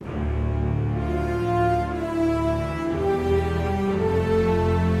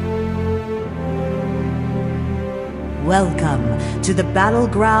Welcome to the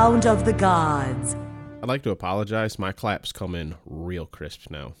battleground of the gods. I'd like to apologize. My claps come in real crisp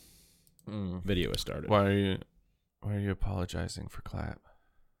now. Video has started. Why are you apologizing for clap?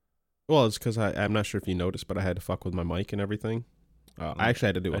 Well, it's because I'm not sure if you noticed, but I had to fuck with my mic and everything. I actually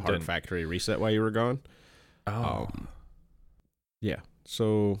had to do a hard factory reset while you were gone. Oh. Yeah.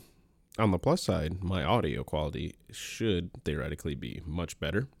 So on the plus side, my audio quality should theoretically be much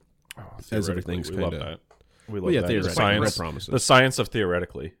better. As everything's we kind love of... that. We love Well, yeah, that. theoretically. Science, No promises. the science of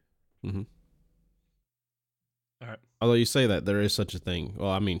theoretically. Mm-hmm. All right. Although you say that, there is such a thing.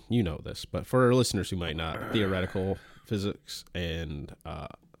 Well, I mean, you know this, but for our listeners who might not, theoretical physics and,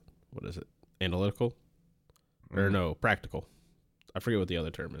 what is it? Analytical? Or no, practical. I forget what the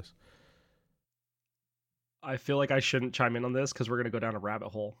other term is. I feel like I shouldn't chime in on this because we're going to go down a rabbit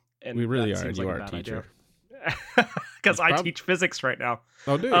hole. And We really that are. seems You like are a bad teacher. Because I teach physics right now.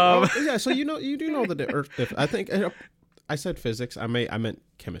 Oh, dude. Yeah, so you do know the I think I said physics. I meant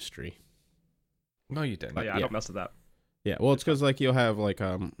chemistry. No, you didn't. But yeah, I don't mess with that. Yeah, well, it's because like you'll have like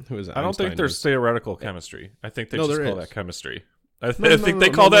who is it? I don't think Einstein there's was- theoretical chemistry. I think they No, just there call is. that chemistry. No, I no, think no, they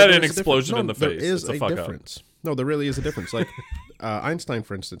no, call no, that there an is a explosion in difference. the No, face. There is It's a a fuck difference. No, there really is a difference. Like Einstein,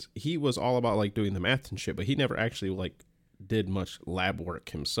 for instance, he was all about like doing the math and shit, but he never actually like did much lab work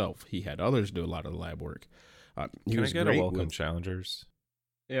himself. He had others do a lot of the lab work. He Can I was get a great welcome, with- challengers?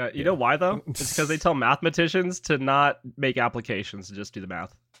 Yeah, you know why though? It's because they tell mathematicians to not make applications and just do the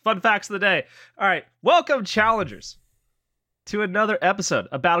math. Fun facts of the day. All right, welcome challengers to another episode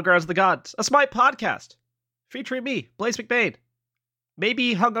of Battlegrounds of the Gods, a Smite podcast featuring me, Blaze McBain.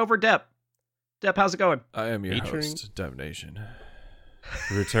 Maybe hungover Depp. Depp, how's it going? I am your Featuring- host, Devnation.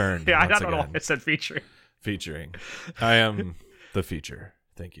 Return. Yeah, I once don't know why again. I said featuring. Featuring. I am the feature.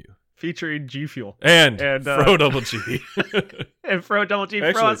 Thank you. Featuring G Fuel. And And, Fro Double G. And Fro Double G. Fro,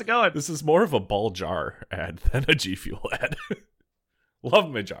 Actually, how's it going? This is more of a ball jar ad than a G Fuel ad. Love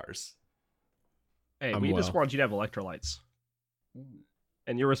my jars. Hey, I'm we just well. wanted you to have electrolytes.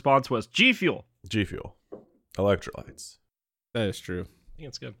 And your response was G Fuel. G Fuel. Electrolytes. That is true. I think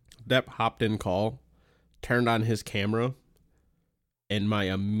it's good. Depp hopped in call, turned on his camera, and my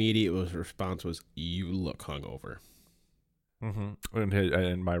immediate response was, "You look hungover." Mm-hmm.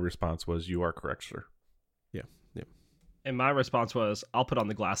 And my response was, "You are correct, sir." And my response was, I'll put on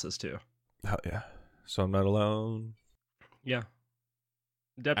the glasses too. Hell yeah. So I'm not alone. Yeah.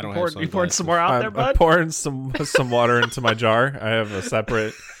 Depp, I don't you have poured sunglasses. some more out there, I'm bud? pouring some water into my jar. I have a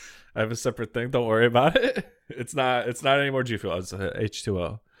separate thing. Don't worry about it. It's not any more G Fuel. It's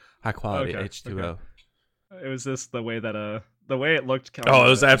H2O. High quality Okay, H2O. It was just the way that the way it looked. Oh, it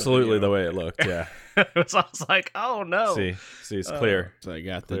was absolutely the way it looked. Yeah. I was like, oh no. See, it's clear. So I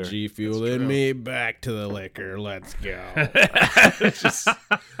got Clear. the G Fuel That's in true. me. Back to the liquor. Let's go. It's just-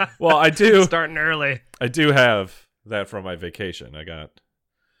 well, I do Starting early. have that from my vacation. I got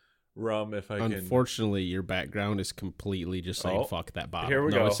rum if I can. Unfortunately, your background is completely just saying Oh, "fuck that bottle." here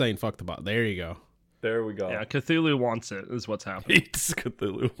we no, go. It's saying "fuck the bottle." There you go. There we go. Yeah, Cthulhu wants it, is what's happening. It's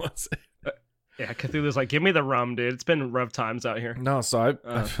Cthulhu wants it. Yeah, Cthulhu's like, give me the rum, dude. It's been rough times out here. No, so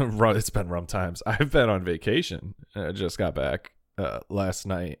it's been rum times. I've been on vacation. I just got back last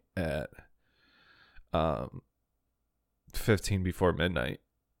night at 15 before midnight.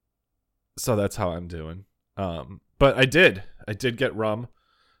 So that's how I'm doing. But I did get rum.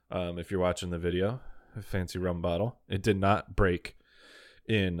 If you're watching the video, a fancy rum bottle. It did not break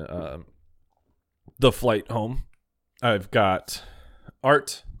in the flight home. I've got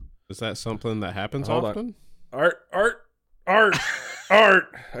art. Is that something that happens Hold on. often? Art.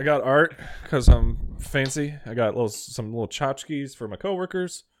 I got art because I'm fancy. I got some little tchotchkes for my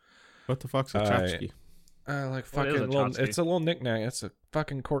coworkers. What the fuck's a I- tchotchke? Like What is fucking a little. tchotchke? It's a little knickknack. It's a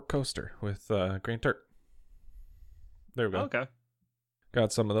fucking cork coaster with grain dirt. There we go. Okay.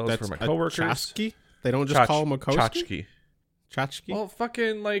 Got some of those That's for my a coworkers. tchotchke? They don't just call them a koski? Tchotchke. Tchotchke? Well,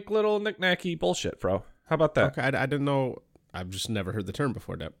 fucking like little knickknacky bullshit, bro. How about that? Okay, I didn't know. I've just never heard the term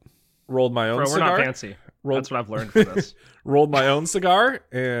before, Depp. Rolled my own Bro, we're cigar. not fancy. Rolled- That's what I've learned from this. Rolled my own cigar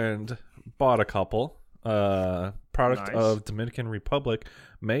and bought a couple. Product Nice. of Dominican Republic,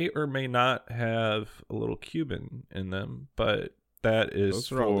 may or may not have a little Cuban in them, but that is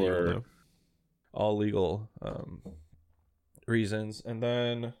Those are all legal for now. all legal reasons. And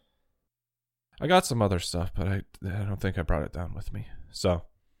then I got some other stuff, but I don't think I brought it down with me. So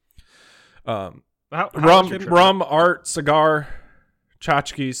How was your trip? rum, art, cigar,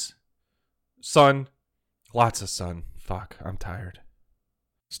 tchotchkes, sun, lots of sun. Fuck, I'm tired.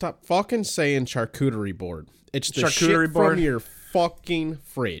 Stop fucking saying charcuterie board. It's the Charcuterie shit board? from your fucking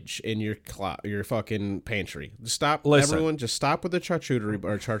fridge in your your fucking pantry. Stop, Listen. everyone. Just stop with the charcuterie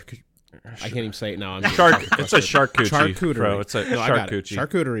board. I can't even say it now. It's a charcuterie. Charcuterie. Bro. It's a No, I got it. charcuterie.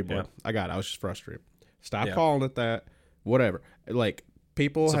 Charcuterie board. Yeah. I got it. I was just frustrated. Stop Yeah. calling it that. Whatever. Like,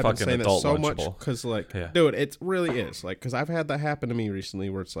 people It's a have been fucking saying that adult so much Lunchable. because, like, Yeah. dude, it really is. Like, because I've had that happen to me recently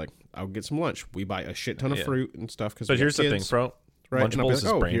where it's like, I'll get some lunch. We buy a shit ton of Yeah. fruit and stuff. Cause But we got here's the thing, kids, bro. right? And I'll be Lunchables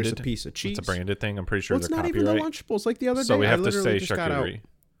like, oh, is branded. here's a piece of cheese. It's a branded thing. I'm pretty sure Well, it's they're not even the copyright. Lunchables. Like the other day, So we have I to literally say just got out. charcuterie.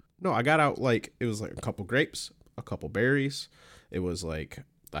 No, I got out like it was like a couple grapes, a couple berries. It was like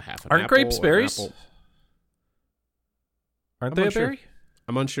a half an Aren't apple. grapes an berries? apple. Aren't I'm they a unsure. berry?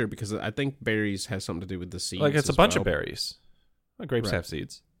 I'm unsure because I think berries has something to do with the seeds. Like it's a as bunch well. of berries. Well, grapes Right. have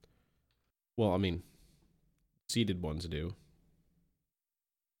seeds. Well, I mean, seeded ones do.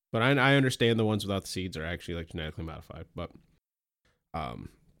 But I understand the ones without the seeds are actually like genetically modified. But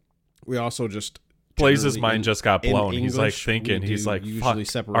we also just Blaze's generally mind just got in blown. He's like English, we thinking. He's do like, usually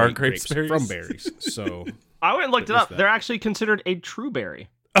fuck. separate Are grapes grapes berries? from berries. So I went and looked it What is up. that? They're actually considered a true berry.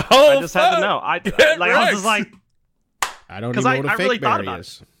 Oh, I just had to know. I Get was wrecked. just like, I don't 'Cause even know what I a really fake thought berry about it.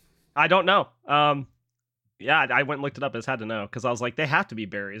 is. I don't know. Yeah, I went and looked it up. I just had to know because I was like, they have to be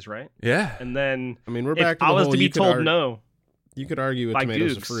berries, right? Yeah. And then I mean, we're if back to I the was whole to be you could told argue- no, You could argue with by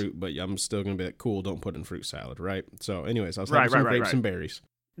tomatoes and Googs. fruit, but I'm still gonna be like, cool. Don't put it in fruit salad, right? So, anyways, I was Right, having some right, grapes right. and berries,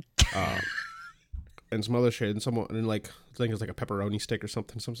 and some other shit, and someone and like I think it was like a pepperoni stick or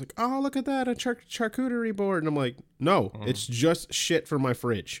something. Someone's like, "Oh, look at that, a charcuterie board," and I'm like, "No, it's just shit from my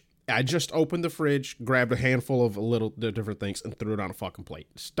fridge. I just opened the fridge, grabbed a handful of little different things, and threw it on a fucking plate.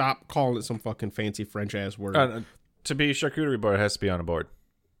 Stop calling it some fucking fancy French ass word." To be charcuterie board, it has to be on a board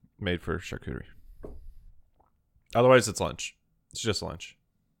made for charcuterie. Otherwise, it's lunch. It's just lunch.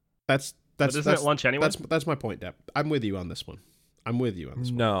 That's but isn't it lunch anyway? That's my point, Deb. I'm with you on this one. I'm with you on this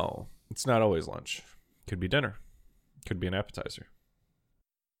one. No, it's not always lunch. Could be dinner. Could be an appetizer.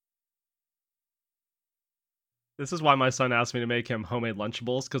 This is why my son asked me to make him homemade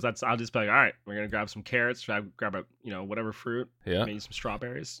Lunchables because I'll just be like, all right, we're gonna grab some carrots, grab a whatever fruit, Yeah. maybe some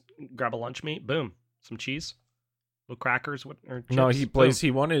strawberries, grab a lunch meat, boom, some cheese, little crackers, or chips, No, he boom. plays. He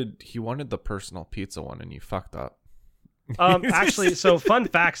wanted the personal pizza one, and you fucked up. Actually, so fun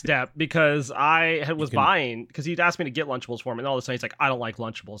facts, Depp, because I was can- buying because he'd asked me to get Lunchables for him, and all of a sudden he's like, I don't like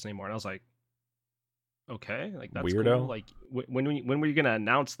Lunchables anymore, and I was like, okay, like that's Weirdo. cool. Like when were you gonna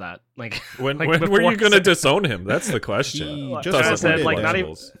announce that? Like When like, were before you gonna I disown him? That's the question. He I just said, wanted like, not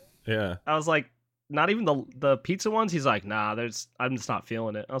even- Lunchables. Yeah. I was like, not even the pizza ones. He's like, nah, I'm just not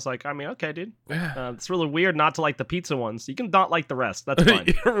feeling it. I was like, I mean, okay, dude. It's really weird not to like the pizza ones. You can not like the rest. That's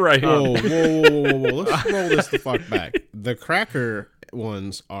fine. Right. Whoa, whoa. Let's roll this the fuck back. The cracker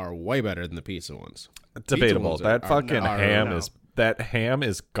ones are way better than the pizza ones. Debatable. ones That are- fucking are- ham no.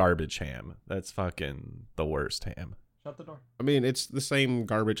 is garbage ham. That's fucking the worst ham. Shut the door. I mean, it's the same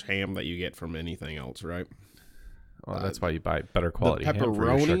garbage ham that you get from anything else, right? Well, that's why you buy better quality the ham for your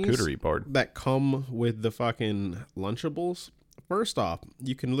pepperonis charcuterie board. that come with the fucking Lunchables. First off,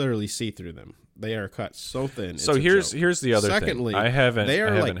 you can literally see through them. They are cut so thin. So it's a here's joke. the other Secondly, thing. I haven't they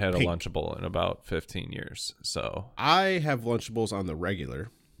are like had pink. a Lunchable in about 15 years. So I have Lunchables on the regular.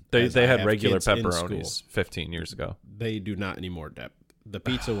 they as I had have regular kids in pepperonis school. 15 years ago. They do not anymore, Dep. The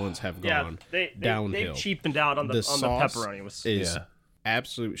pizza ones have Yeah, gone they downhill. cheapened out on the sauce pepperoni. It was is Yeah.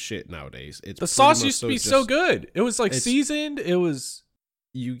 absolute shit nowadays. It's The pretty sauce much used to be so just- good. It was like it's- seasoned. It was.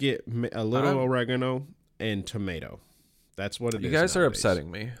 You get a little oregano and tomato. That's what it is. You guys are nowadays.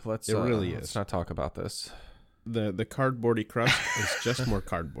 upsetting me. Let's. It really Let's is. not talk about this. The cardboardy crust is just more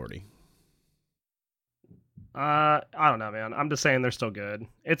cardboardy. I don't know, man. I'm just saying they're still good.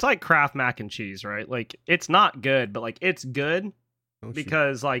 It's like Kraft mac and cheese, right? Like it's not good, but like it's good Don't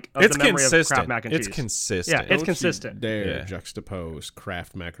because like of It's the memory of consistent. Kraft mac and It's cheese. consistent. Yeah, it's Don't you consistent. dare Yeah. juxtapose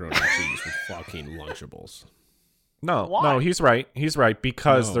Kraft macaroni and cheese with fucking Lunchables. No, Why? no, he's right. He's right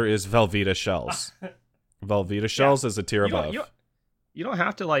because No. there is Velveeta shells. Velveeta shells is a tier You don't- above. you don't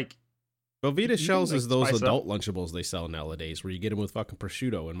have to like. Velveeta can, shells like, is those spice up. adult Lunchables they sell nowadays, where you get them with fucking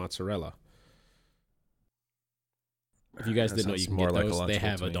prosciutto and mozzarella. If you guys That didn't know, you sounds can more get like a those. They Lunchable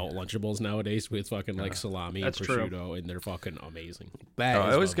have to me. adult Lunchables nowadays with fucking like salami and That's true. prosciutto, and they're fucking amazing.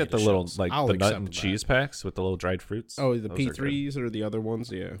 I always get the little like I'll the nut accept and that. cheese packs with the little dried fruits. Oh, the Those are good. P3s or the other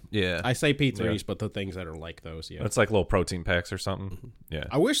ones? Yeah. Yeah, I say P3s, but the things that are like those, yeah. it's like little protein packs or something. Yeah,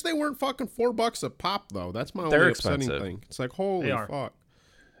 I wish they weren't fucking $4 a pop though. That's my They're only upsetting expensive. thing. It's like holy They are. fuck.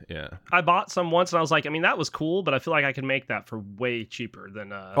 yeah. I bought some once and I was like, I mean, that was cool, but I feel like I can make that for way cheaper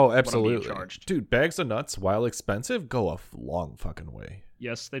than Oh, what I'm absolutely, being charged. dude. Bags of nuts, while expensive, go a long fucking way.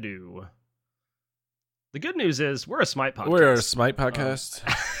 Yes, they do. The good news is we're a Smite podcast. We're a Smite podcast.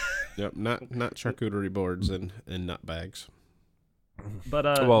 Yep, not charcuterie boards and nut bags. But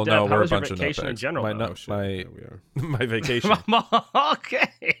well, Deb, no, how we're a was your bunch of vacation in nutbags. general? My though? nut- Oh shit, my- there we are. My vacation.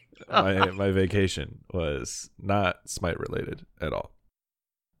 Okay. my vacation was not Smite related at all.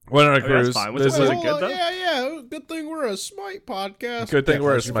 Went on a cruise. that's fine. Was This it is- good, though? Yeah. Good thing we're a Smite podcast. Good thing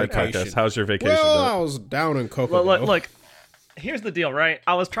we're a How's your Smite vacation? podcast. How's your vacation? Well, Dylan? I was down in Cocoa. Look, here's the deal, right?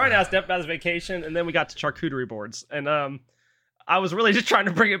 I was trying to ask Depp about his vacation, and then we got to charcuterie boards, and I was really just trying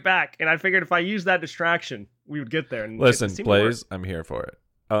to bring it back, and I figured if I used that distraction, we would get there. And Listen, it seemed to work. Blaze, I'm here for it.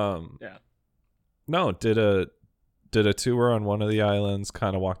 Yeah. No, did a tour on one of the islands,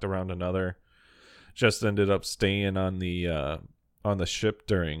 kind of walked around another. Just ended up staying on the ship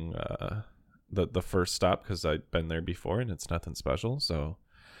during the first stop because I'd been there before and it's nothing special. So,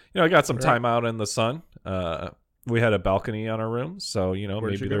 I got some time out in the sun. We had a balcony on our room, so Where'd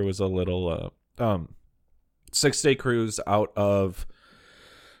maybe you go? there was a little 6-day cruise out of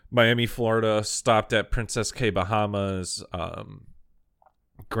Miami, Florida. Stopped at Princess Cay, Bahamas,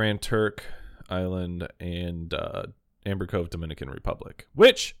 Grand Turk Island, and Amber Cove, Dominican Republic,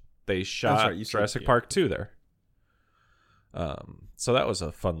 which they shot right, you said, Jurassic yeah. Park 2 there. So that was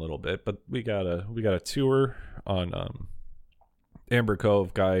a fun little bit, but we got a tour on Amber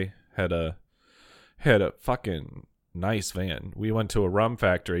Cove. Guy had a fucking nice van. We went to a rum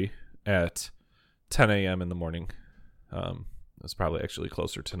factory at 10 a.m. in the morning. It was probably actually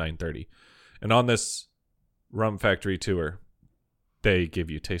closer to 9:30. And on this rum factory tour, they give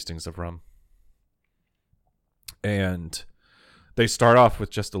you tastings of rum. And they start off with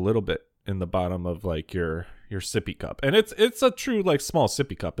just a little bit in the bottom of like your sippy cup. And it's a true like small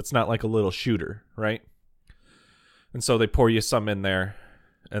sippy cup. It's not like a little shooter, right? And so they pour you some in there,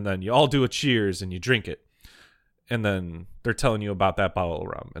 and then you all do a cheers and you drink it. And then they're telling you about that bottle of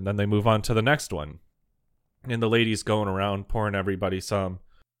rum. And then they move on to the next one. And the lady's going around pouring everybody some.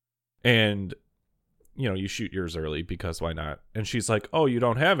 And, you shoot yours early because why not? And she's like, oh, you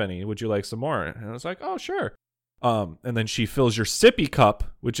don't have any. Would you like some more? And I was like, oh, sure. And then she fills your sippy cup,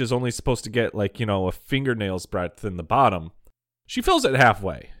 which is only supposed to get like, a fingernail's breadth in the bottom. She fills it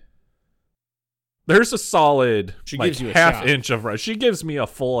halfway. There's a solid She like gives you a half shot. inch of rum. She gives me a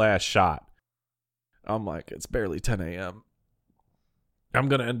full ass shot. I'm like, it's barely 10 a.m. I'm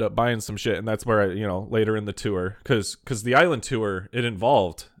going to end up buying some shit. And that's where later in the tour, because the island tour, it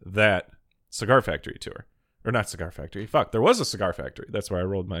involved that cigar factory tour. Or not cigar factory. Fuck, there was a cigar factory. That's where I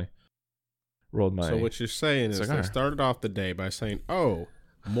rolled my. So what you're saying is cigar. they started off the day by saying, "Oh,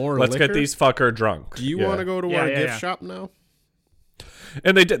 more Let's liquor? get these fucker drunk. Do you Yeah. want to go to Yeah, our yeah, gift yeah. shop now?"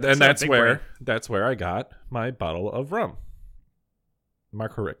 And they did, and a that's big where brain. that's where I got my bottle of rum.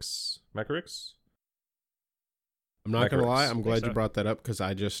 Macarix. I'm not gonna Macarix. lie. I'm glad so. you brought that up because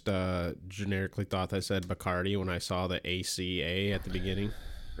I just generically thought I said Bacardi when I saw the ACA at the beginning,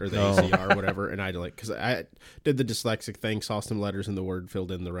 or the Oh. ACR, whatever, and I because I did the dyslexic thing, saw some letters in the word,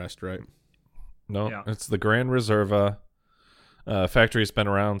 filled in the rest, right? No, Yeah. it's the Grand Reserva. Factory's been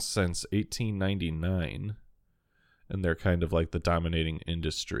around since 1899, and they're kind of like the dominating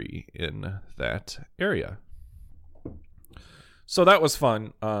industry in that area. So that was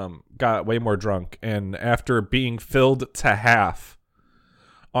fun. Got way more drunk, and after being filled to half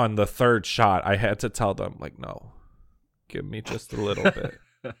on the third shot, I had to tell them, like, no, give me just a little bit.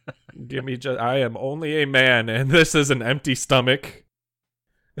 Give me just. I am only a man, and this is an empty stomach.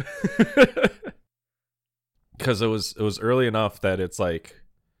 Because it was early enough that it's like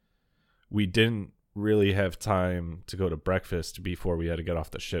we didn't really have time to go to breakfast before we had to get off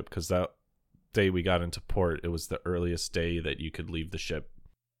the ship, because that day we got into port, it was the earliest day that you could leave the ship,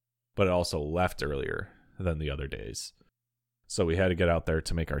 but it also left earlier than the other days. So we had to get out there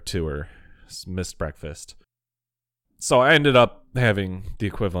to make our tour. Missed breakfast. So I ended up having the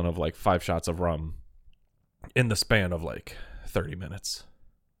equivalent of like 5 shots of rum in the span of like 30 minutes.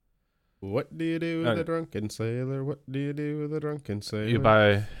 What do you do with a drunken sailor? What do you do with a drunken sailor? You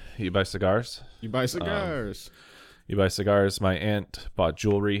buy cigars? You buy cigars. You buy cigars. My aunt bought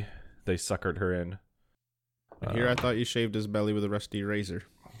jewelry. They suckered her in. And here I thought you shaved his belly with a rusty razor.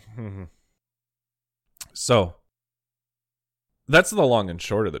 So that's the long and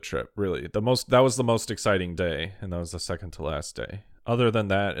short of the trip, really. That was the most exciting day, and that was the second to last day. Other than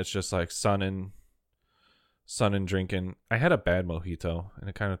that, it's just like sun and drinking. I had a bad mojito, and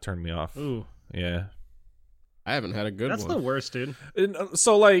it kind of turned me off. Ooh, Yeah. I haven't had a good that's one. the worst, dude. And,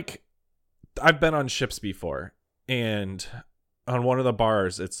 so like, I've been on ships before, and on one of the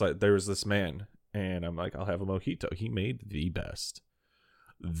bars, it's like there was this man, and I'm like, I'll have a mojito. He made the best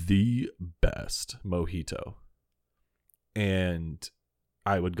mojito, and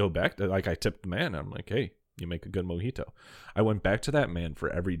I would go back to, like, I tipped the man. I'm like, hey, you make a good mojito. I went back to that man for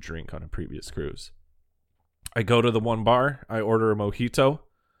every drink on a previous cruise. I go to the one bar, I order a mojito,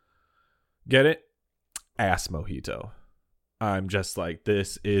 get it, ass mojito. I'm just like,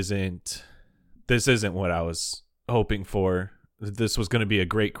 this isn't what I was hoping for. This was going to be a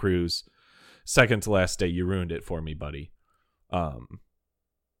great cruise. Second to last day, you ruined it for me, buddy. And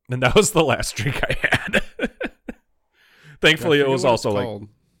that was the last drink I had. Thankfully, it was also like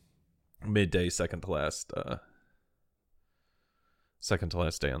midday, second to last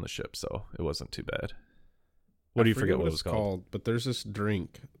day on the ship, so it wasn't too bad. What do you forget what it was called? But there's this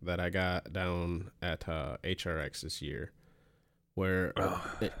drink that I got down at HRX this year, where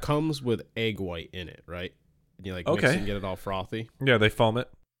it comes with egg white in it, right? And you like mix it and get it all frothy. Yeah, they foam it.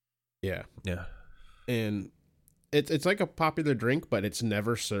 Yeah, yeah, and it's like a popular drink, but it's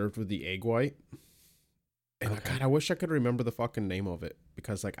never served with the egg white. And God, I wish I could remember the fucking name of it,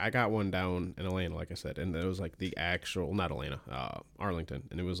 because like I got one down in Atlanta, like I said, and it was like the actual, not Atlanta, Arlington,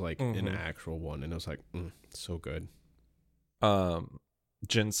 and it was like an actual one, and it was like so good.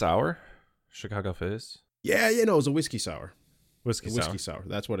 Gin sour, Chicago Fizz. Yeah, it was a whiskey sour. Whiskey sour.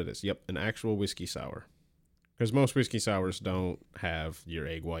 That's what it is. Yep, an actual whiskey sour. Because most whiskey sours don't have your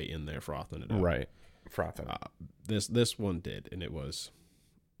egg white in there frothing it out. Right, frothing. This one did, and it was.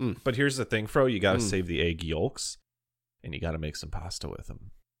 But here's the thing, Fro. You got to save the egg yolks, and you got to make some pasta with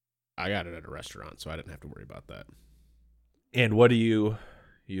them. I got it at a restaurant, so I didn't have to worry about that. And what do you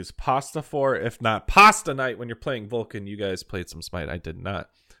use pasta for, if not pasta night, when you're playing Vulcan? You guys played some Smite. I did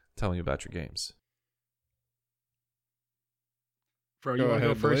not. Tell me about your games. Bro, you want to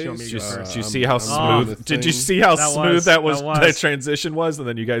go first? You want me to go first? Did you see how smooth? Did you see how smooth that transition was? And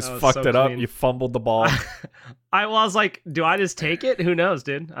then you guys fucked it up. You fumbled the ball. I was like, do I just take it? Who knows,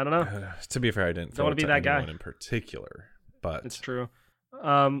 dude? I don't know. To be fair, I didn't. Don't want to be that guy in particular, but it's true.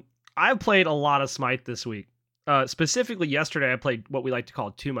 I've played a lot of Smite this week. Specifically, yesterday I played what we like to call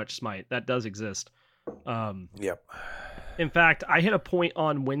too much Smite. That does exist. Yep. In fact, I hit a point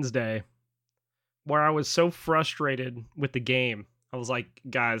on Wednesday where I was so frustrated with the game. I was like,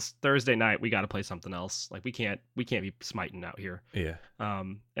 guys, Thursday night we got to play something else. Like we can't be smiting out here. Yeah.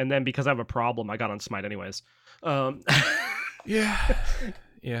 And then because I have a problem, I got on Smite anyways. Yeah.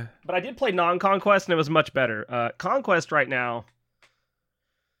 Yeah. But I did play non-Conquest and it was much better. Conquest right now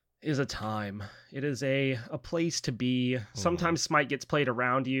is a time. It is a place to be. Sometimes Smite gets played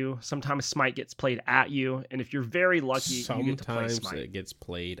around you. Sometimes Smite gets played at you. And if you're very lucky, you get to play Smite. Sometimes it gets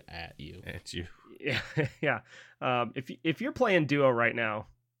played at you. Yeah, yeah. If you're playing duo right now,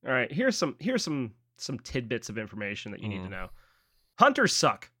 all right. Here's some tidbits of information that you need to know. Hunters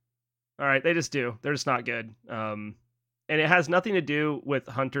suck. All right, they just do. They're just not good. And it has nothing to do with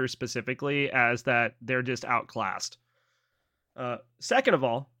hunters specifically, as that they're just outclassed. Second of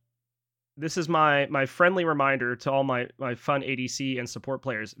all, this is my friendly reminder to all my fun ADC and support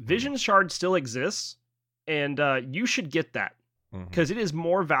players. Vision Shard still exists, and you should get that. Because it is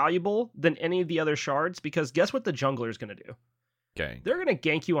more valuable than any of the other shards, because guess what the jungler is going to do? Okay. They're going to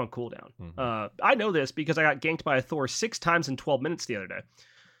gank you on cooldown. I know this because I got ganked by a Thor 6 times in 12 minutes the other day.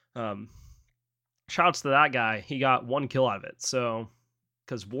 Shouts to that guy. He got 1 kill out of it. So,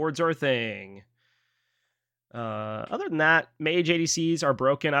 because wards are a thing. Other than that, mage ADCs are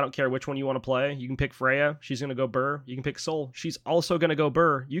broken. I don't care which one you want to play. You can pick Freya. She's going to go Burr. You can pick Sol. She's also going to go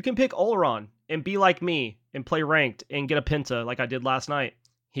Burr. You can pick Oleron and be like me and play ranked and get a Penta like I did last night.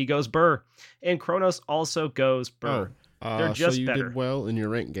 He goes Burr. And Kronos also goes Burr. They're just so you better. did well in your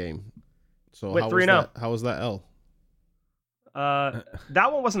rank game. So with 3-0. How was that L?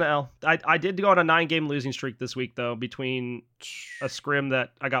 That one wasn't an L. I did go on a 9-game losing streak this week, though, between a scrim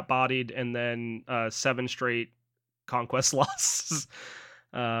that I got bodied and then 7 straight conquest losses.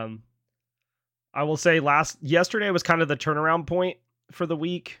 I will say yesterday was kind of the turnaround point for the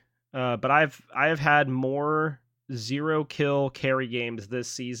week, but I have had more 0-kill carry games this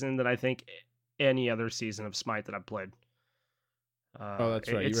season than I think any other season of Smite that I've played.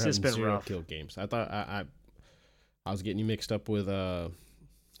 That's right. It's just been rough. 0-kill games. I thought I was getting you mixed up with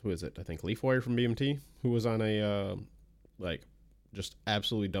who is it? I think Leaf Warrior from BMT, who was on a just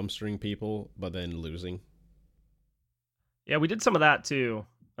absolutely dumpstering people, but then losing. Yeah, we did some of that too.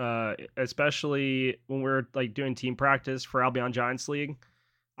 Especially when we were like doing team practice for Albion Giants League.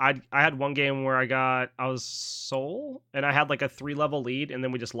 I had one game where I was Sol and I had like a 3-level lead, and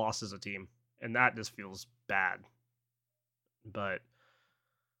then we just lost as a team, and that just feels bad. But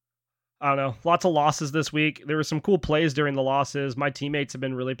I don't know. Lots of losses this week. There were some cool plays during the losses. My teammates have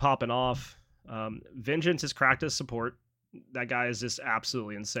been really popping off. Vengeance has cracked his support. That guy is just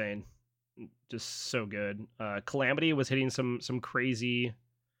absolutely insane. Just so good. Calamity was hitting some crazy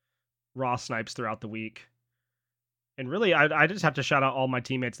raw snipes throughout the week. And really, I just have to shout out all my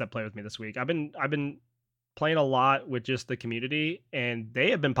teammates that play with me this week. I've been playing a lot with just the community, and they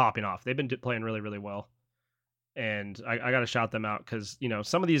have been popping off. They've been playing really, really well. And I got to shout them out because, you know,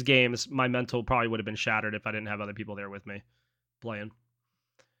 some of these games, my mental probably would have been shattered if I didn't have other people there with me playing.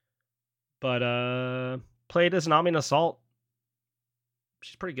 But played as Nami in Assault.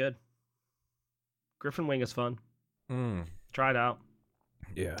 She's pretty good. Griffin Wing is fun. Try it out.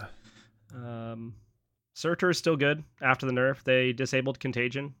 Yeah. Surtur is still good after the nerf. They disabled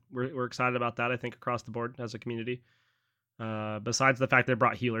Contagion. We're excited about that, I think, across the board as a community. Besides the fact they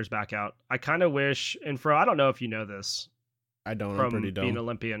brought healers back out. I kind of wish, and Fro, I don't know if you know this. I don't. I'm From pretty dumb. being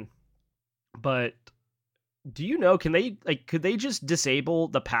Olympian. But do you know, could they just disable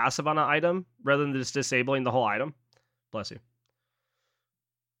the passive on an item rather than just disabling the whole item? Bless you.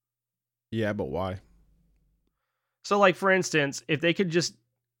 Yeah, but why? So, like, for instance, if they could just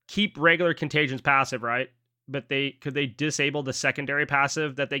keep regular Contagion's passive, right? But could they disable the secondary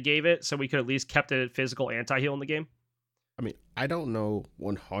passive that they gave it so we could at least kept it at physical anti-heal in the game? I mean, I don't know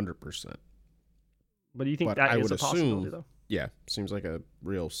 100%. But do you think But that I is would a possibility, assume- though? Yeah, seems like a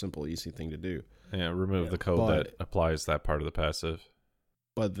real simple, easy thing to do. Yeah, remove Yeah, the code but- that applies that part of the passive.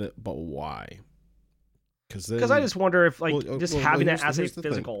 But why? Because Because I just wonder if, like, just having here's that as a here's the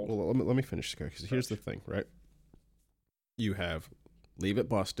thing. physical... Well, let me finish, because here's the thing, right? You have leave it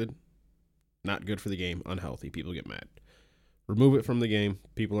busted, not good for the game, unhealthy, people get mad. Remove it from the game,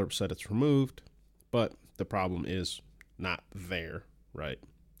 people are upset it's removed, but the problem is not there, right?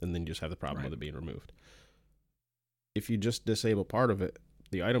 And then you just have the problem with it being removed. If you just disable part of it,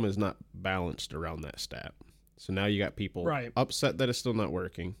 the item is not balanced around that stat. So now you got people Right. upset that it's still not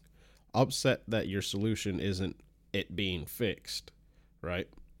working, upset that your solution isn't it being fixed, right?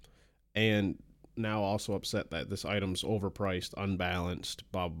 And now also upset that this item's overpriced, unbalanced,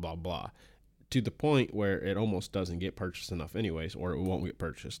 blah, blah, blah. To the point where it almost doesn't get purchased enough anyways, or it won't get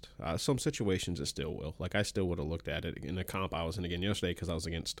purchased. Some situations it still will. Like, I still would have looked at it in a comp I was in again yesterday because I was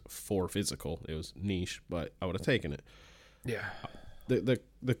against 4 physical. It was niche, but I would have taken it. Yeah.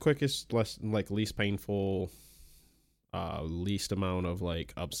 The quickest, least painful, least amount of,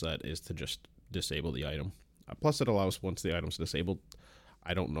 like, upset is to just disable the item. Plus, it allows, once the item's disabled,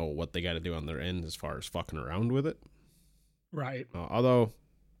 I don't know what they got to do on their end as far as fucking around with it. Right. Although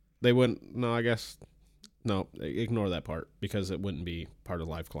they wouldn't. No, I guess no. Ignore that part because it wouldn't be part of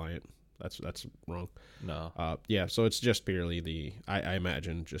live client. That's wrong. No. Yeah. So it's just purely I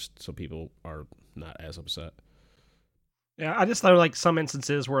imagine just so people are not as upset. Yeah, I just thought, like, some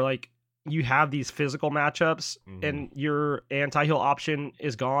instances where, like, you have these physical matchups and your anti-heal option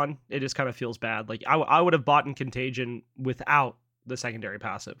is gone. It just kind of feels bad. Like, I would have bought in Contagion without the secondary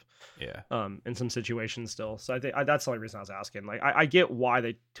passive. Yeah. In some situations still. So I think that's the only reason I was asking. Like, I get why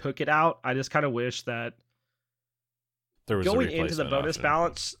they took it out. I just kind of wish that There was going into the bonus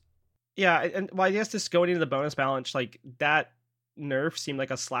balance. Yeah, and well, I guess just going into the bonus balance, like, that nerf seemed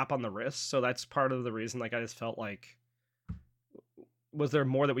like a slap on the wrist. So that's part of the reason. Like, I just felt like, was there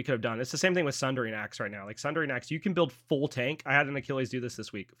more that we could have done? It's the same thing with Sundering Axe right now. Like, Sundering Axe, you can build full tank. I had an Achilles do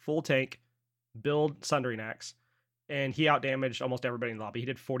this week. Full tank, build Sundering Axe. And he outdamaged almost everybody in the lobby. He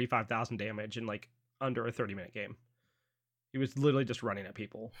did 45,000 damage in, like, under a 30-minute game. He was literally just running at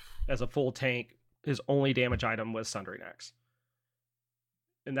people. As a full tank, his only damage item was Sundering Axe.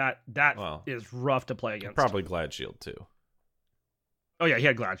 And that Wow. is rough to play against. Probably Glad Shield too. Oh yeah, he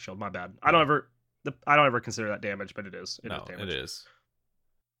had Glad Shield. My bad. I don't ever consider that damage, but it is. It is No, damage. it is.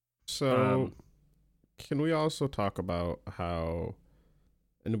 So can we also talk about how,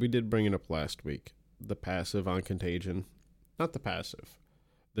 and we did bring it up last week, the passive on Contagion, not the passive,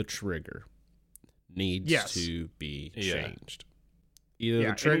 the trigger needs Yes. to be Yeah. changed. Either Yeah, the it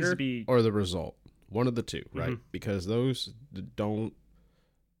needs trigger to be- or the result. One of the two, right? Mhm. Because those don't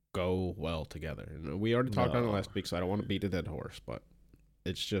go well together. And we already talked on it No. last week, so I don't want to beat a dead horse, but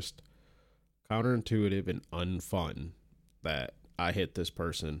it's just counterintuitive and unfun that I hit this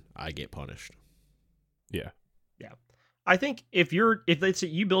person, I get punished. Yeah. I think if let's say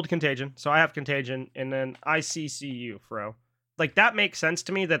you build Contagion, so I have Contagion, and then I CC you, Fro, like, that makes sense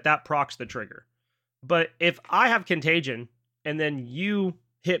to me that procs the trigger. But if I have Contagion and then you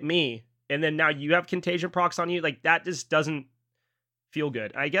hit me, and then now you have Contagion procs on you, like, that just doesn't feel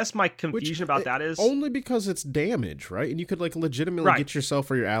good. I guess my confusion about that is only because it's damage, right? And you could, like, legitimately Right. get yourself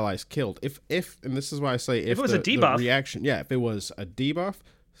or your allies killed. If and this is why I say if it was a the debuff. reaction, yeah, if it was a debuff,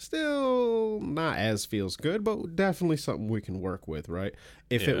 still not as feels good, but definitely something we can work with, right?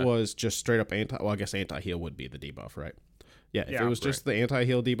 If Yeah. it was just straight up I guess anti-heal would be the debuff, right? Yeah, if Yeah, it was just the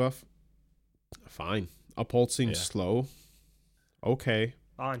anti-heal debuff, fine. A pulsing Yeah. slow, okay,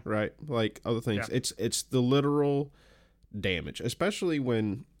 fine. right? Like other things, Yeah. it's the literal damage, especially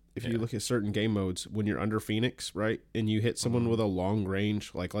when if you look at certain game modes, when you're under Phoenix, right, and you hit someone with a long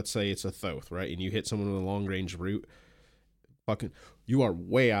range, like let's say it's a Thoth, right, and you hit someone with a long range root, fucking, you are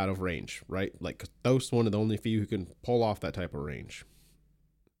way out of range, right? Like Thoth's one of the only few who can pull off that type of range.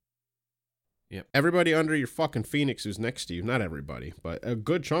 Yep. Everybody under your fucking Phoenix who's next to you, not everybody, but a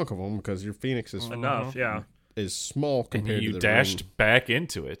good chunk of them, because your Phoenix is Enough, yeah. is small And compared you to the dashed ring. back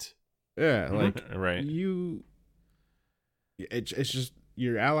into it. Yeah, like Right. it's just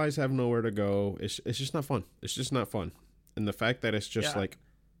your allies have nowhere to go. It's just not fun. It's just not fun. And the fact that it's just like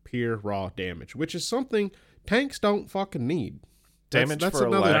pure raw damage, which is something tanks don't fucking need. Damage That's for a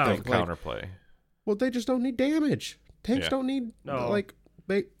another lack thing. of Like, counterplay. well, they just don't need damage. Tanks Yeah. don't need like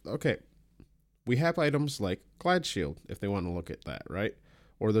they okay. We have items like Glad Shield if they want to look at that, right?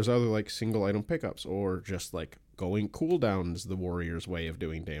 Or there's other like single item pickups, or just like going cooldown is the warrior's way of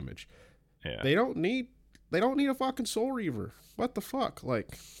doing damage. Yeah. They don't need a fucking Soul Reaver. What the fuck?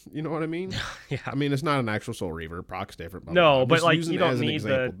 Like, you know what I mean? Yeah. I mean, it's not an actual Soul Reaver. Proc's different. blah, No, blah, blah. I'm but, just like, using you it don't as an need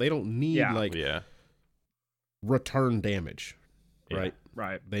example. the- They don't need Yeah. like Yeah. return damage, Yeah. right?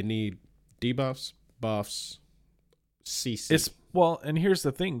 Right. They need debuffs, buffs, CC. It's well, and here's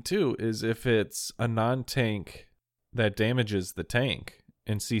the thing too: is if it's a non-tank that damages the tank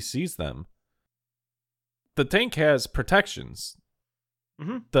and CCs them, the tank has protections.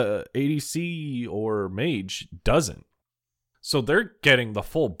 Mhm. The ADC or mage doesn't, so they're getting the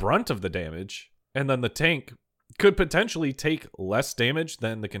full brunt of the damage, and then the tank could potentially take less damage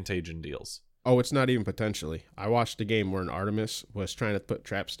than the contagion deals. Oh, it's not even potentially. I watched a game where an Artemis was trying to put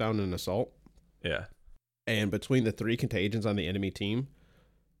traps down in assault, Yeah, and between the 3 contagions on the enemy team,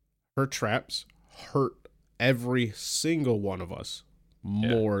 her traps hurt every single one of us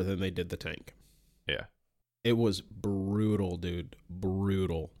more than they did the tank. yeah. It was brutal, dude.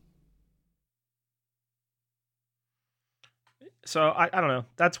 Brutal. So I don't know.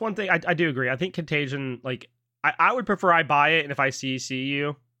 That's one thing I do agree. I think Contagion, like I would prefer I buy it, and if I see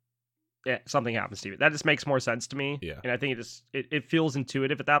you, yeah, something happens to you. That just makes more sense to me. Yeah. And I think it feels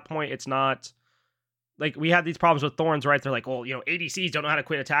intuitive at that point. It's not like we had these problems with Thorns, right? They're like, well, ADCs don't know how to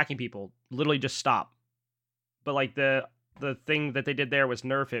quit attacking people. Literally just stop. But like the thing that they did there was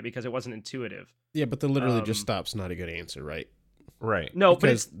nerf it because it wasn't intuitive. Yeah, but the literally just stop's not a good answer, right? Right. No,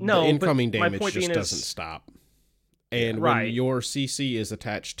 Because but it's no the incoming but my damage point just being doesn't is, stop. And Right. when your CC is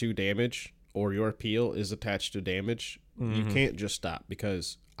attached to damage, or your peel is attached to damage, you can't just stop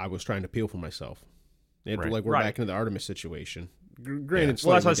because I was trying to peel for myself. Right. Like we're Right. back into the Artemis situation. Granted, well, that's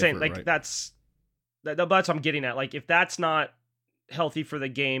slightly what I'm saying. different, Like right? that's what I'm getting at. Like if that's not healthy for the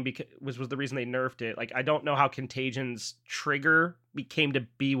game because was the reason they nerfed it. Like I don't know how Contagion's trigger became to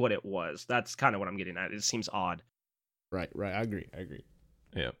be what it was. That's kind of what I'm getting at. It seems odd. Right. I agree.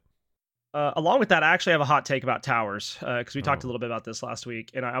 Yeah. Along with that, I actually have a hot take about towers because we talked a little bit about this last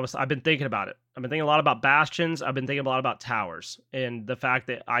week, and I've been thinking about it. I've been thinking a lot about bastions. I've been thinking a lot about towers, and the fact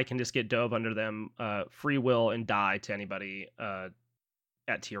that I can just get dove under them, free will, and die to anybody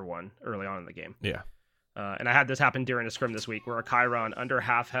at tier 1 early on in the game. Yeah. And I had this happen during a scrim this week where a Chiron under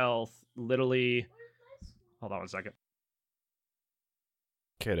half health, literally. Hold on one second.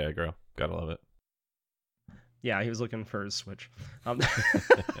 Kid aggro. Gotta love it. Yeah, he was looking for his switch.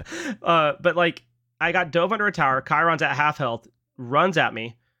 But like, I got dove under a tower. Chiron's at half health, runs at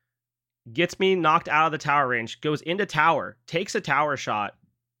me, gets me knocked out of the tower range, goes into tower, takes a tower shot,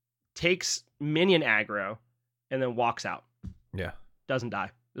 takes minion aggro, and then walks out. Yeah. Doesn't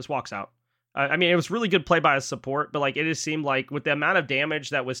die. Just walks out. I mean, it was really good play by his support, but like, it just seemed like with the amount of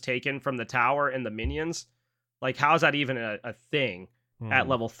damage that was taken from the tower and the minions, like, how is that even a thing at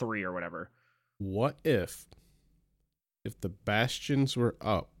level 3 or whatever? What if the bastions were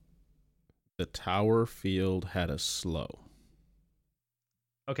up, the tower field had a slow?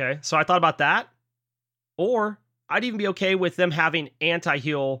 Okay, so I thought about that. Or I'd even be okay with them having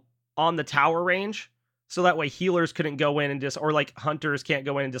anti-heal on the tower range, so that way healers couldn't go in and just, or like hunters can't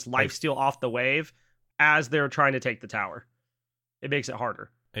go in and just lifesteal off the wave as they're trying to take the tower. It makes it harder.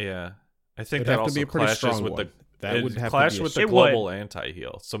 Yeah. I think It'd that have to also be a pretty clashes strong with one. the That it would have to clash be a with the It global would.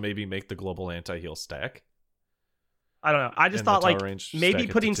 anti-heal. So maybe make the global anti-heal stack. I don't know. I just And the thought like tower range, maybe stack it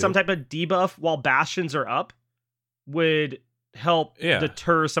to putting some 2. type of debuff while bastions are up would help Yeah.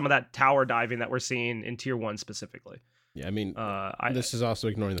 deter some of that tower diving that we're seeing in tier 1 specifically. Yeah, I mean, I this is also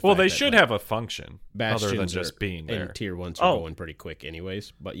ignoring the Well, fact they that, should like, have a function other than bastions just are- being there. And tier 1s are Oh. going pretty quick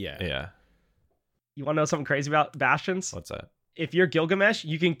anyways, but yeah. Yeah. You want to know something crazy about bastions? What's that? If you're Gilgamesh,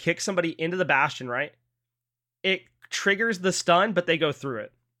 you can kick somebody into the bastion, right? It triggers the stun, but they go through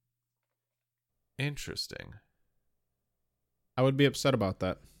it. Interesting. I would be upset about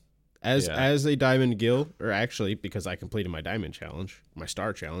that. As a diamond Gil, or actually because I completed my diamond challenge, my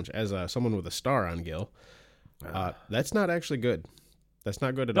star challenge, as someone with a star on Gil, that's not actually good. That's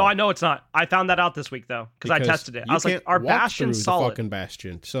not good at all. No, I know it's not. I found that out this week though because I tested it. I was like, "Our Bastion's solid." Fucking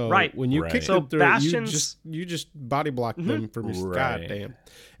Bastion. So Right. when you kick So them through, Bastions- you just body block them from your Right. goddamn.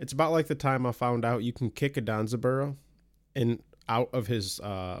 It's about like the time I found out you can kick a Donzaburo and out of his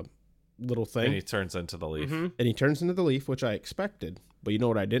little thing, And he turns into the leaf. Mhm. and he turns into the leaf, which I expected. But you know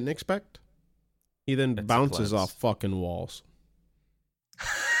what I didn't expect? He then It's a bounces cleanse. off fucking walls.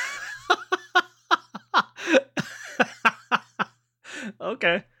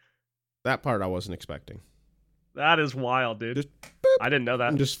 Okay, That part I wasn't expecting. that is wild, dude. Just I didn't know that.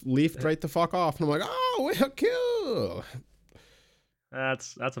 And just leafed right the fuck off. And I'm like, oh, well, cool.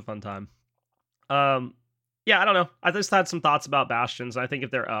 That's a fun time. Yeah, I don't know. I just had some thoughts about Bastions. I think if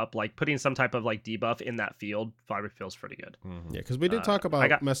they're up, like putting some type of like debuff in that field, probably feels pretty good. Mhm. Yeah, because we did talk I about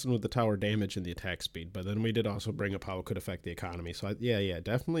got- messing with the tower damage and the attack speed, but then we did also bring up how it could affect the economy. So,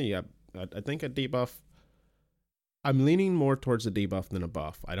 definitely. I think a debuff. I'm leaning more towards a debuff than a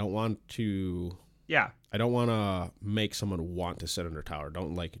buff. I don't want to Yeah, make someone want to sit under tower.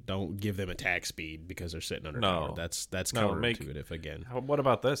 Don't give them attack speed because they're sitting under No. tower. That's No, counterintuitive again. What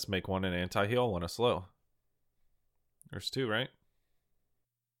about this? Make one an anti-heal, one a slow. There's two, right?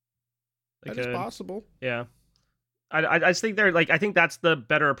 they That is could. possible. Yeah, I just think they're like I think that's the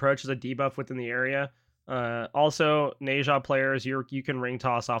better approach as a debuff within the area. Also, Neja players, you can ring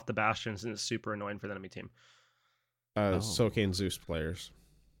toss off the Bastions and it's super annoying for the enemy team. Soke and Zeus players.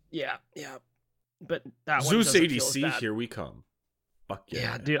 Yeah, but that one Zeus doesn't feel ADC, as bad. here we come. Fuck yeah.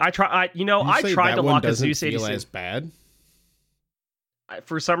 Yeah, dude, I tried Say to that one lock a doesn't Zeus feel ADC. as bad.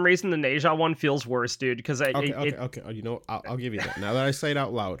 For some reason, the Neja one feels worse, dude. Because Okay. You know, I'll give you that. Now that I say it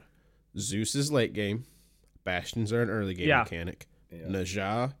out loud, Zeus is late game. Bastions are an early game Yeah. mechanic. Yeah.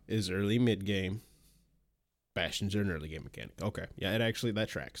 Najah is early mid game. Bastions are an early game mechanic. Okay, yeah, that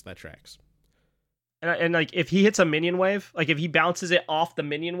tracks. and like if he hits a minion wave, like if he bounces it off the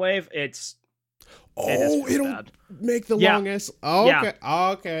minion wave, it just feels it'll bad. make the Yeah. longest. Oh, Yeah.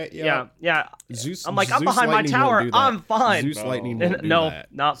 Okay. Yeah. Zeus. I'm like, I'm Zeus behind my Lightning won't tower. do that. I'm fine. Zeus No. Lightning No. won't do No,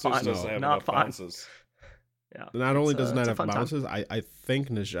 that. not Zeus fine. doesn't have Not enough fine. bounces. Yeah. Not only does it not it's a have fun time. bounces, I think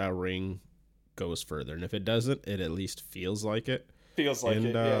Najah Ring goes further, and if it doesn't, it at least feels like it. Feels like and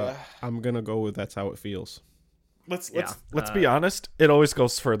it, yeah. I'm gonna go with that's how it feels. Let's Yeah. be honest. It always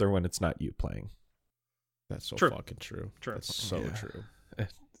goes further when it's not you playing. That's so True. fucking true. True. That's so Yeah. true.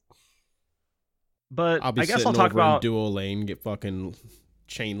 But I'll be I guess sitting I'll talk over in about dual lane, get fucking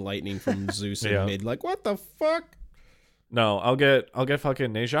chain lightning from Zeus in Yeah. mid. Like, what the fuck? No, I'll get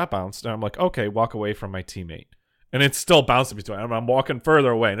fucking Neja bounced, and I'm like, okay, walk away from my teammate, and it's still bouncing between. I'm walking further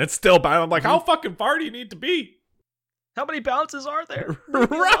away, and it's still bouncing. I'm like, how fucking far do you need to be? how many bounces are there?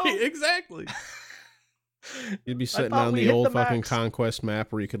 Right, exactly. You'd be sitting thought on we the hit old the fucking max. conquest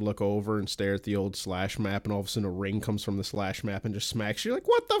map where you could look over and stare at the old slash map, and all of a sudden a ring comes from the slash map and just smacks you. Like,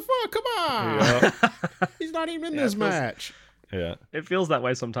 what the fuck? Come on! Yeah. He's not even in Yeah, this it feels- match. Yeah. It feels that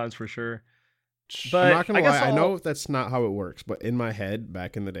way sometimes for sure. I'm But not gonna I guess lie. I I'll- know that's not how it works, but in my head,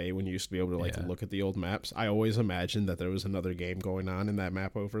 back in the day when you used to be able to like Yeah. look at the old maps, I always imagined that there was another game going on in that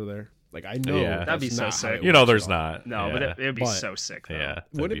map over there. Like I know Yeah. that's That'd be so not how sick. it You know, works there's at all. not. No, yeah. but it'd be But- so sick though. Yeah.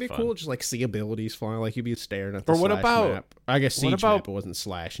 Would it be fun. cool just like see abilities flying? Like you'd be staring at the Or what slash about- map. I guess what siege about- map it wasn't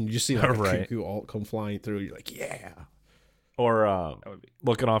slash, and you just see like a Right. cuckoo alt come flying through. You're like, yeah. Or That would be,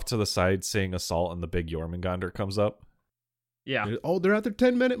 looking off to the side, seeing assault, and the big Jormungandr comes up. yeah, Oh, they're at their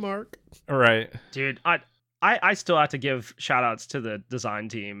 10-minute mark. All right. dude. I still have to give shout outs to the design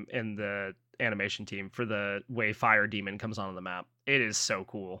team and the animation team for the way Fire Demon comes onto the map. It is so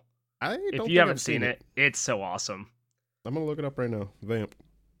cool. I If don't you think haven't I've seen it, it's so awesome. I'm gonna look it up right now. Vamp.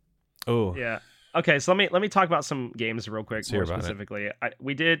 Oh. Yeah. Okay, so let me talk about some games real quick, Let's hear more about it. specifically.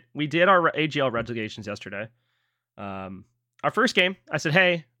 We did our AGL relegations yesterday. Our first game, I said,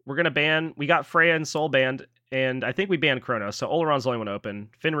 hey, we're gonna ban. We got Freya and Soul banned, and I think we banned Kronos. So Oleron's the only one open.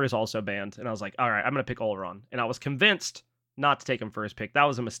 Finra is also banned, and I was like, all right, I'm gonna pick Oleron, and I was convinced not to take him first pick. That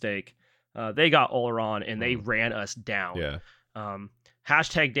was a mistake. They got Oleron, and they ran us down. Yeah.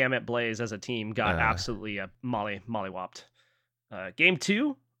 Hashtag damn it Blaze as a team got absolutely mollywopped. Game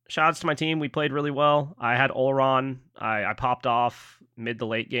 2, shout outs to my team. We played really well. I had Oleron. I popped off mid to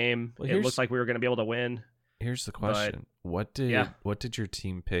late game. Well, It here's- looked like we were going to be able to win. Here's the question: What did your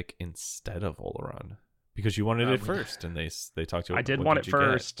team pick instead of Oleron? Because you wanted it first, and they talked to you. I did what want did it you get?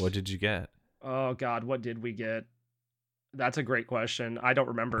 first. What did you get? Oh God, what did we get? That's a great question. I don't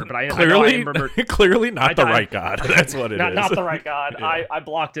remember, but I know I Clearly, remember. clearly not the I- right god. That's what it is. Not the right god. Yeah. I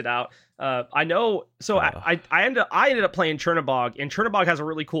blocked it out. I know. So I ended up playing Chernobog, and Chernobog has a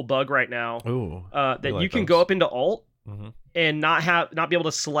really cool bug right now Ooh. that like you can those. go up into alt Mm-hmm. and not be able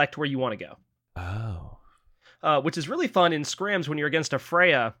to select where you want to Oh. go, which is really fun in scrims when you're against a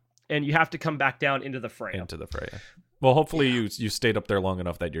Freya and you have to come back down into the Freya. Into the Freya. Well, hopefully you stayed up there long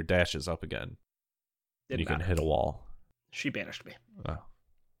enough that your dash is up again. And Didn't you can matter. hit a wall. She banished me Oh.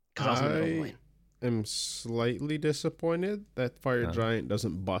 because I was in the middle of the lane. I'm slightly disappointed that Fire Huh. Giant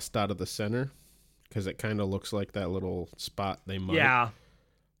doesn't bust out of the center because it kind of looks like that little spot they might. Yeah,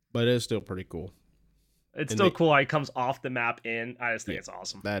 But it's still pretty cool. it's And still they- cool how he comes off the map in. I just think it's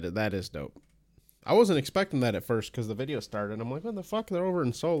awesome. That is dope. I wasn't expecting that at first because the video started. I'm like, what the fuck? They're over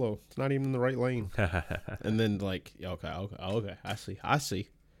in solo. It's not even in the right lane. And then like, okay, I see.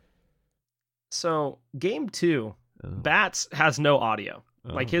 So game 2, Oh. Bats has no audio.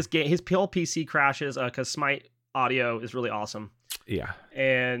 Like Oh. his whole PC crashes because Smite audio is really awesome. Yeah.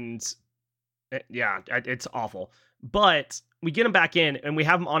 And it's awful. But we get him back in and we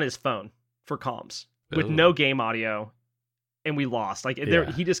have him on his phone for comms with Ooh. no game audio, and we lost. Like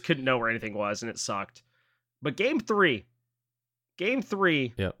Yeah. he just couldn't know where anything was, and it sucked. But game three,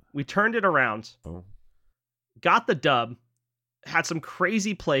 Yep. we turned it around, Oh. got the dub, had some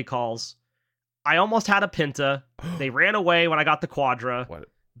crazy play calls. I almost had a Pinta. They ran away when I got the Quadra. What?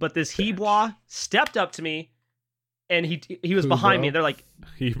 But this Bitch. Hebwa stepped up to me, and he was Who, behind me. bro? And they're like,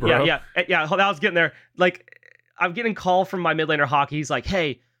 He bro. yeah. Hold on, I was getting there. Like, I'm getting call from my mid laner Hockey. He's like,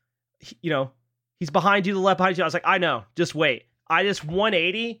 hey, he's behind you, the left behind you. I was like, I know. Just wait. I just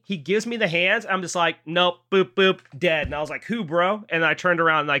 180. He gives me the hands. I'm just like, nope, boop, boop, dead. And I was like, who, bro? And I turned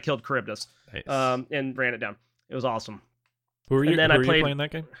around and I killed Charybdis, Nice. and ran it down. It was awesome. who were you? and then who I were you played- playing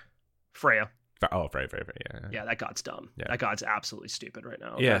that game? Freya. Oh, right. Yeah. Yeah, that god's dumb. Yeah. That god's absolutely stupid right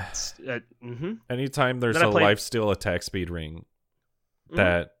now. Yeah. Mm-hmm. Anytime there's Then I a played- lifesteal attack speed ring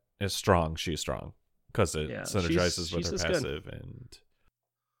that is strong, she's strong because it Yeah, synergizes with she's her just good. passive and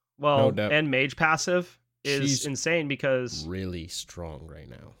Well, No doubt. and mage passive is She's insane because Really strong right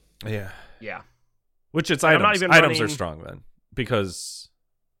now. yeah. yeah. Which it's And I'm not items. even Items are running- strong then because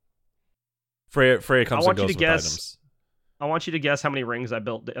Freya comes want and you goes to with guess- items. I want you to guess how many rings I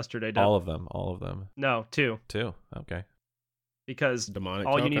built yesterday. Deb. All of them. No, 2, Too. Okay. because Demonic.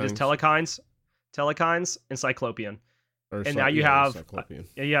 all you need is Telekines, and Cyclopean. And now you have- Cyclopean.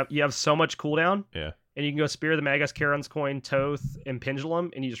 Yeah, you have so much cooldown, Yeah. and you can go Spear of the Magus, Charon's Coin, Toth, and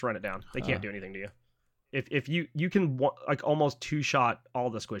Pendulum, and you just run it down. They can't Ah. do anything to you. If you can like almost 2-shot all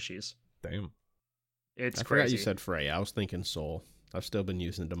the squishies. Damn. It's I crazy. forgot you said Freya. I was thinking Soul. I've still been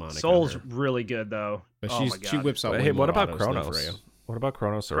using Demonic. on Soul's her. really good though. But Oh my she God. whips out. But way hey, what more about autos than Kronos? Freya. What about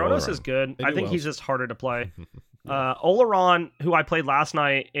Kronos or Kronos Oleron? is good. They I do think well. he's just harder to play. Oleron, who I played last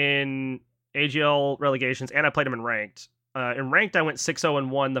night in AGL relegations, and I played him in ranked. In ranked, I went 6-0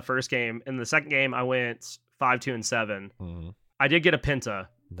 and 1 the first game. In the second game, I went 5-2 and 7. Mhm. I did get a Pinta,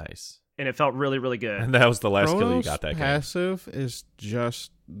 Nice. and it felt really, really good. And that was the last kill you Kronos got that game. passive is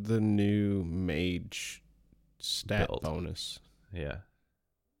just the new mage stat Build. bonus. Yeah.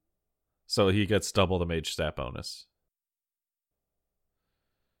 So he gets double the mage stat bonus.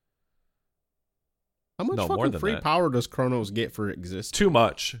 How much No, more fucking than free that. power does Kronos get for existing?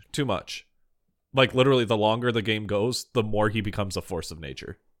 Too much. Like literally the longer the game goes, the more he becomes a force of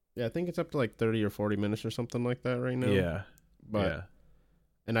nature. Yeah, I think it's up to like 30 or 40 minutes or something like that right now. Yeah. But yeah.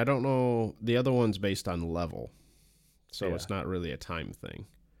 and I don't know, the other one's based on level. So Yeah. it's not really a time thing.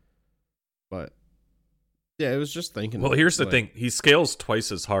 But yeah, it was just thinking. Well, here's the like, thing. He scales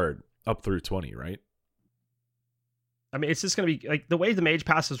twice as hard up through 20, right? I mean, it's just going to be like the way the mage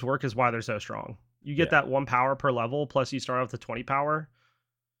passes work is why they're so strong. You get Yeah. that 1 power per level, plus you start off with 20 power.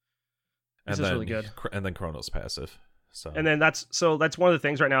 This is really good. And then Kronos passive. So And then that's one of the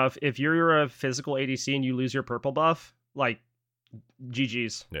things right now. If you're a physical ADC and you lose your purple buff, like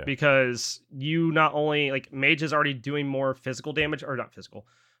GG's, Yeah. because you not only like mage is already doing more physical damage, or not physical,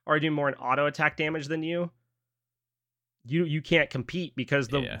 already doing more in auto attack damage than you. You can't compete because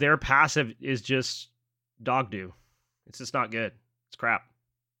Yeah. their passive is just dog do. It's just not good. It's crap.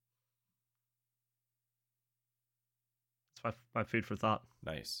 It's my food for thought.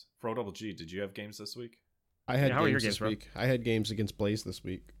 nice. Pro Double G, did you have games this week? I had Yeah, how are your games games, this bro? week. I had games against Blaze this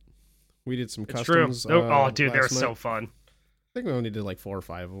week. We did some It's true. customs. Oh, dude, they were last so night. fun. I think we only did like 4 or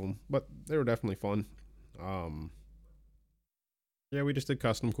 5 of them, but they were definitely fun. Yeah, we just did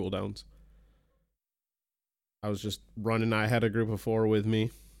custom cooldowns. I was just running. I had a group of 4 with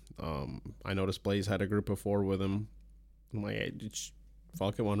me. I noticed Blaze had a group of 4 with him. I'm like, hey,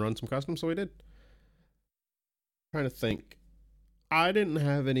 fuck it, want to run some custom? So we did. Trying to think. I didn't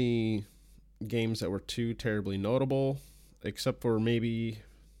have any games that were too terribly notable, except for maybe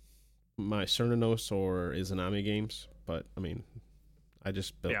my Cernanos or Izanami games. But, I mean, I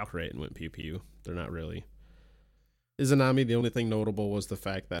just built Crit and went pew pew. They're not really. Izanami, the only thing notable was the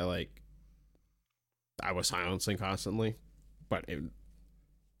fact that, like, I was silencing constantly. But it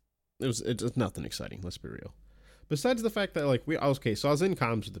was nothing exciting, let's be real. Besides the fact that, like, so I was in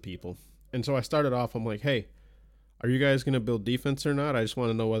comms with the people. And so I started off, I'm like, hey, are you guys going to build defense or not? I just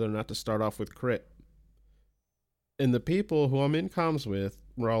want to know whether or not to start off with Crit. And the people who I'm in comms with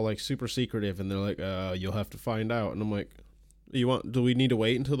were all, like, super secretive, and they're like, you'll have to find out. And I'm like, do we need to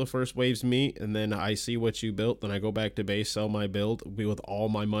wait until the first waves meet, and then I see what you built, then I go back to base, sell my build, be with all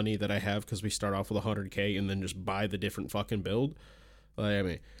my money that I have, because we start off with 100K, and then just buy the different fucking build? Like, I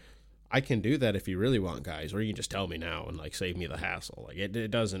mean, I can do that if you really want, guys, or you can just tell me now and, like, save me the hassle. Like,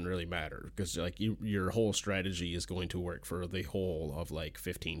 it doesn't really matter, because, like, your whole strategy is going to work for the whole of, like,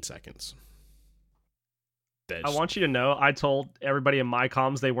 15 seconds. I want you to know, I told everybody in my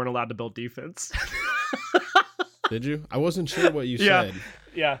comms they weren't allowed to build defense. Did you? I wasn't sure what you said.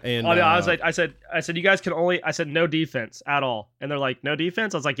 Yeah. And I was like, I said, you guys can only. I said no defense at all, and they're like, no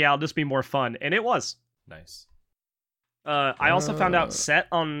defense. I was like, yeah, it'll just be more fun, and it was Nice. I also found out set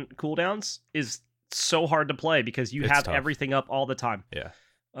on cooldowns is so hard to play because you have tough. everything up all the time. Yeah.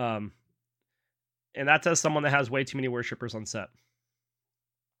 And that's as someone that has way too many worshippers on set.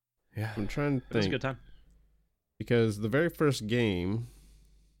 Yeah. I'm trying to think. It was a good time. Because the very first game,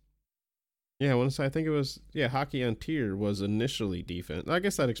 I want to say, I think it was, Hockey on Tier was initially defense. I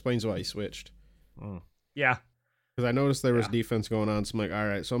guess that explains why he switched. Yeah. Because I noticed there was defense going on, so I'm like, all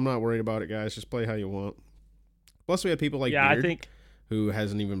right, so I'm not worried about it, guys. Just play how you want. Plus, we had people like Beard, I think, who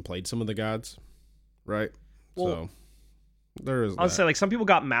hasn't even played some of the gods, right? Well, so there is. I'll say, like, some people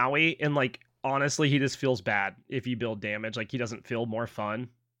got Maui, and, like, honestly, he just feels bad if you build damage. Like, he doesn't feel more fun.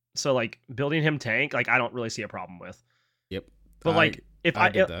 So, like, building him tank, like, I don't really see a problem with. Yep. But, like,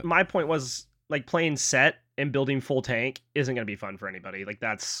 my point was, like, playing set and building full tank isn't going to be fun for anybody. Like,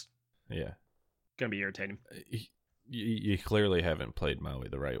 that's going to be irritating. You clearly haven't played Maui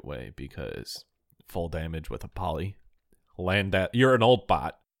the right way, because full damage with a poly, land that, you're an ult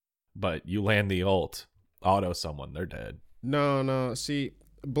bot, but you land the ult, auto someone, they're dead. No. See,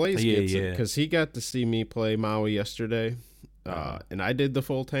 Blaze gets it, because he got to see me play Maui yesterday. And I did the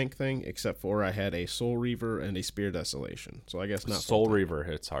full tank thing, except for I had a Soul Reaver and a Spear Desolation. So I guess not. Soul Reaver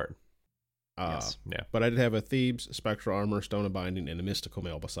hits hard. Yes. Yeah. But I did have a Thebes, Spectral Armor, Stone of Binding, and a Mystical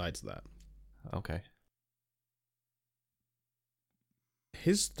Mail besides that. Okay.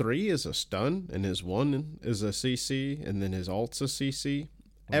 His 3 is a stun, and his 1 is a CC, and then his ult's a CC.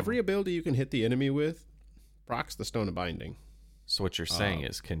 Every ability you can hit the enemy with procs the Stone of Binding. So what you're saying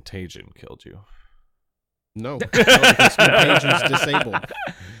is Contagion killed you. No, because Contagion is disabled.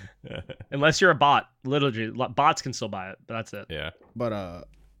 Unless you're a bot. Literally, bots can still buy it, but that's it. Yeah. But,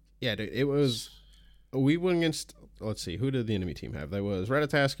 dude, it was... We went against... Let's see, who did the enemy team have? There was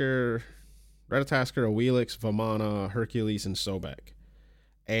Ratatasker, Awelix, Vamana, Hercules, and Sobek.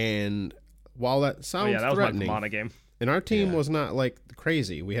 And while that sounds that threatening... was my Vamana game. And our team was not, like,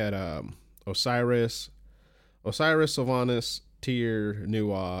 crazy. We had Osiris, Sylvanas, Tyr,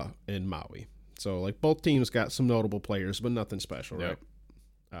 Nuwa, and Maui. So, like, both teams got some notable players, but nothing special, right?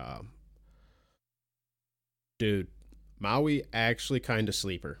 Dude, Maui actually kind of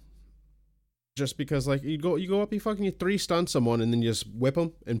sleeper. Just because, like, you go up, you 3-stun someone, and then you just whip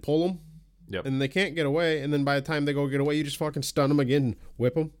them and pull them. Yep. And they can't get away, and then by the time they go get away, you just fucking stun them again,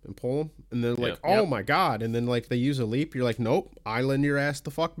 whip them, and pull them. And they're like, oh my god. And then, like, they use a leap. You're like, nope, island your ass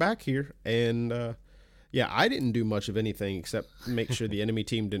the fuck back here. And, I didn't do much of anything except make sure the enemy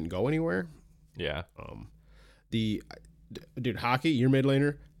team didn't go anywhere. Yeah. Dude, Hockey, your mid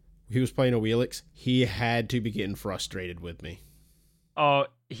laner, he was playing Awelix. He had to be getting frustrated with me. Oh,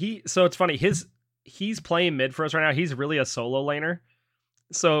 so it's funny. He's playing mid for us right now. He's really a solo laner.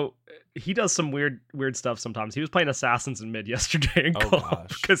 So he does some weird stuff sometimes. He was playing Assassins in mid yesterday in co-op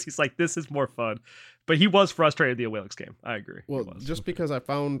because he's like, this is more fun. But he was frustrated the Awelix game. I agree. Well, just because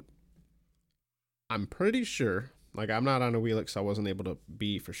I'm pretty sure, like, I'm not on Awelix, so I wasn't able to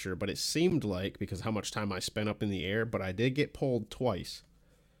be for sure, but it seemed like, because how much time I spent up in the air, but I did get pulled twice.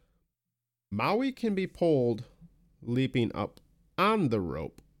 Maui can be pulled leaping up on the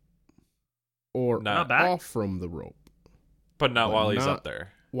rope or off from the rope. But not while he's up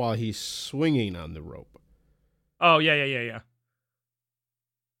there. While he's swinging on the rope. Oh, yeah.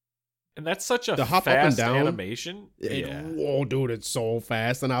 And that's such a hop fast up and down animation. Whoa, dude, it's so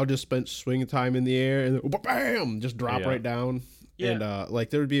fast. And I'll just spend swing time in the air and then, bam, just drop right down. Yeah. And like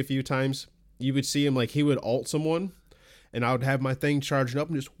there would be a few times you would see him like he would ult someone, and I would have my thing charging up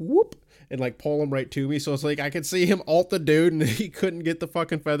and just whoop and like pull him right to me. So it's like I could see him ult the dude, and he couldn't get the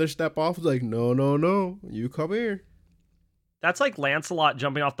fucking feather step off. It's like no, you come here. That's like Lancelot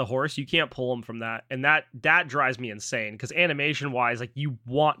jumping off the horse. You can't pull him from that, and that drives me insane because animation wise, like you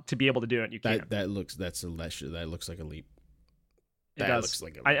want to be able to do it, and you can't. That looks like a leap. It That does. looks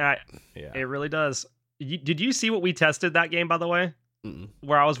like a leap. Yeah. It really does. Did you see what we tested that game, by the way? Mm-mm.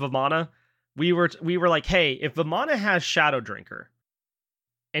 Where I was Vamana, we were like, hey, if Vamana has Shadow Drinker,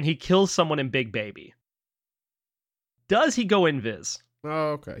 and he kills someone in Big Baby, does he go invis?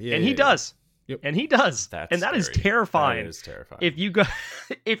 Oh, okay. Yeah, And he does. Yep. And he does. That's and that is scary. terrifying. That is terrifying. If you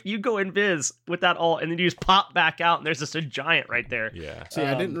go invis with that ult, and then you just pop back out, and there's just a giant right there. Yeah. See,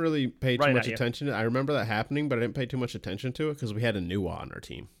 I didn't really pay too right much at you. attention. I remember that happening, but I didn't pay too much attention to it because we had a Nuwa on our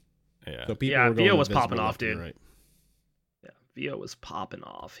team. Yeah. So people Yeah, were going Vio was invisible popping off, left and dude. right. Yeah, Vio was popping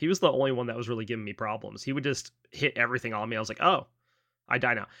off. He was the only one that was really giving me problems. He would just hit everything on me. I was like, oh, I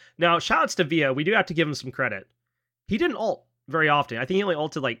die now. Now, shoutouts to Vio. We do have to give him some credit. He didn't ult very often. I think he only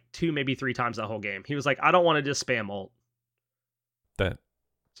ulted like 2, maybe 3 times that whole game. He was like, I don't want to just spam ult. That.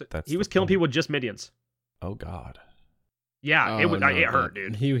 So That's he was the killing point. people with just minions. Oh God. Yeah, Oh, no, it hurt, but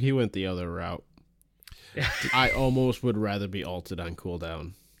dude. He went the other route. I almost would rather be ulted on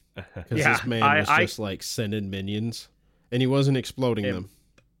cooldown because Yeah, this man was just like sending minions, and he wasn't exploding Yeah. them.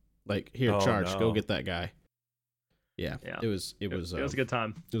 Like, here, Oh, charge, go no. get that guy. Yeah, Yeah. it was It was a good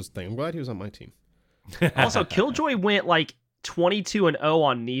time. It was a thing. I'm glad he was on my team. Also, Killjoy went like 22-0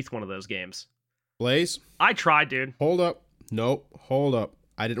 on Neath one of those games. Blaze, I tried, dude. hold up. Nope, hold up.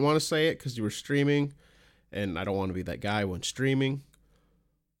 I didn't want to say it because you were streaming, and I don't want to be that guy when streaming.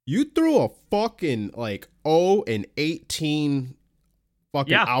 You threw a fucking like 0-18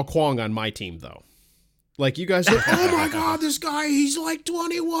 fucking Yeah. Ao Kwong on my team though. Like you guys are, oh my god, this guy, he's like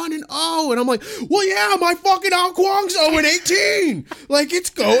 21-0, and I'm like, well, yeah, my fucking Ao Kwong's 0-18. Like it's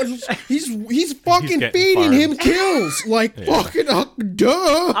going, he's fucking getting feeding farmed. him kills, like fucking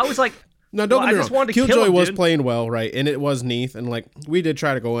duh. I was like, Now, don't Well, get me I just wrong. wanted to kill Killjoy him, was dude. playing well, right? And it was Neath, and like we did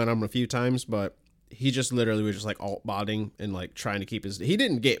try to go in on him a few times, but he just literally was just like alt botting and like trying to keep his. He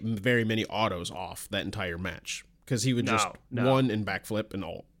didn't get very many autos off that entire match because he would just No. one and backflip and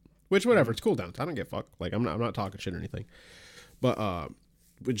alt. Which whatever, it's cooldowns. I don't get fucked. Like I'm not talking shit or anything, but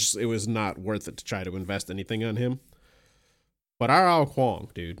it was not worth it to try to invest anything on him. But our Ao Kwong,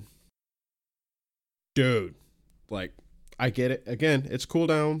 dude, like. I get it. Again, it's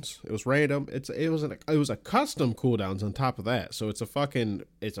cooldowns. It was random. It was a custom cooldowns on top of that. So it's a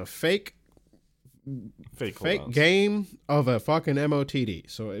fake Fake game of a fucking MOTD.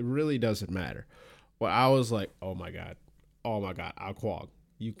 So it really doesn't matter. Well, I was like, oh my god, Ao Kwong,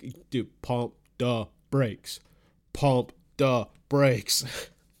 you do pump the brakes,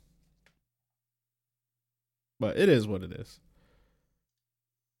 But it is what it is.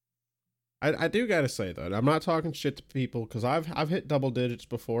 I do gotta say though, I'm not talking shit to people because I've hit double digits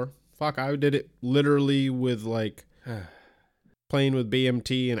before. Fuck, I did it literally with like playing with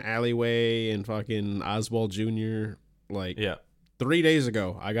BMT and Alleyway and fucking Oswald Jr. Like Yeah. 3 days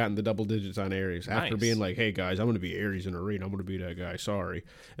ago, I got in the double digits on Ares after Nice. being like, "Hey guys, I'm gonna be Ares in arena. I'm gonna be that guy. Sorry,"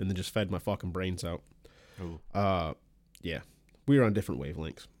 and then just fed my fucking brains out. Ooh. Yeah, we were on different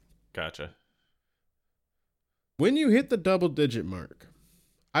wavelengths. Gotcha. When you hit the double digit mark,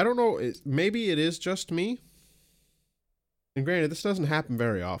 I don't know, maybe it is just me. And granted, this doesn't happen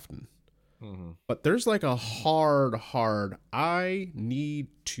very often. Mm-hmm. But there's like a hard, I need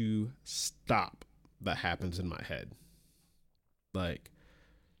to stop that happens in my head. Like,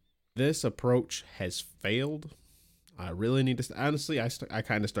 this approach has failed. I really need to, honestly, I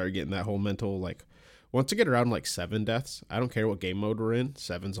kind of started getting that whole mental, like, once I get around like 7 deaths, I don't care what game mode we're in,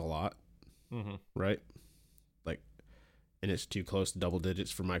 7's a lot, Mm-hmm. right? And it's too close to double digits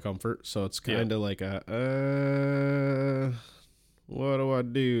for my comfort. So it's kind of like what do I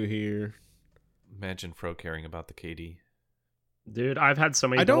do here? Imagine Fro caring about the KD. dude, I've had so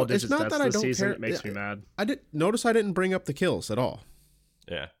many I don't- double digits it's not deaths that I this don't season. care- It makes me mad. I didn't bring up the kills at all.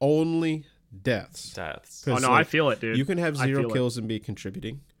 Yeah. Only deaths. Deaths. Oh 'Cause, no, like, I feel it, dude. You can have I 0 feel it. kills and be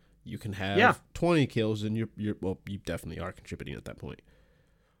contributing. You can have Yeah. 20 kills and you definitely are contributing at that point.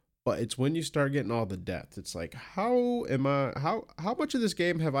 But it's when you start getting all the deaths. It's like, how much of this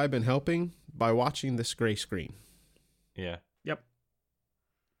game have I been helping by watching this gray screen? Yeah. Yep.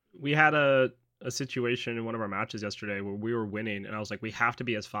 We had a situation in one of our matches yesterday where we were winning, and I was like, we have to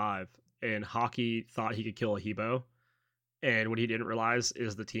be as 5. And Hockey thought he could kill a Hebo. And what he didn't realize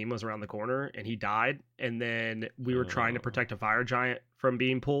is the team was around the corner, and he died. And then we were trying to Oh. protect a Fire Giant from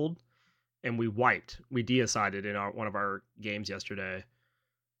being pulled, and we wiped. We decided in one of our games yesterday.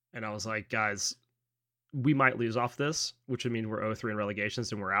 and I was like, guys, we might lose off this, which would mean we're 0-3 in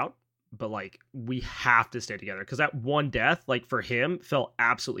relegations and we're out. But like, we have to stay together because that one death, like for him, felt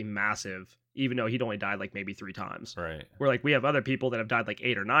absolutely massive, even though he'd only died like maybe 3 times. Right. Where like we have other people that have died like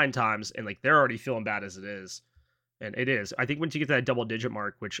 8 or 9 times, and like they're already feeling bad as it is. And it is. I think once you get to that double digit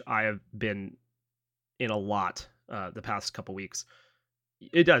mark, which I have been in a lot the past couple weeks,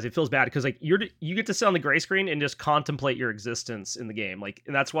 it does. It feels bad because like you get to sit on the gray screen and just contemplate your existence in the game. Like,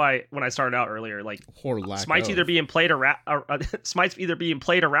 and that's why when I started out earlier, like Smite's either being played around, Smite's either being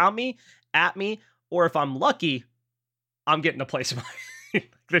played around me, at me, or if I'm lucky, I'm getting to play Smite.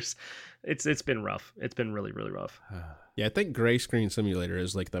 It's been rough. It's been really, really rough. Yeah, I think Gray Screen Simulator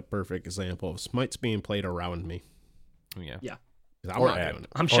is like the perfect example of Smite's being played around me. Yeah. Yeah. I'm not doing it.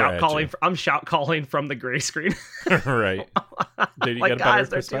 I'm shout calling. I'm shout calling from the gray screen. Right. Did you like, get a guys,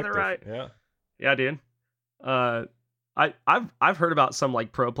 better they're to the perspective? right. Yeah. Yeah, dude. I've heard about some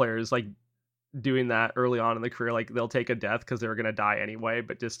like pro players like doing that early on in the career. Like they'll take a death because they were gonna die anyway,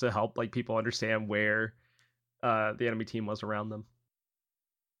 but just to help like people understand where the enemy team was around them.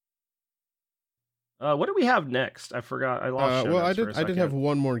 What do we have next? I forgot. I lost. Well, I did have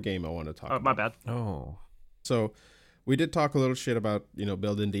one more game I want to talk about. My bad. Oh. So we did talk a little shit about,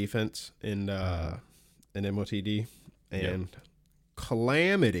 building defense in MOTD, and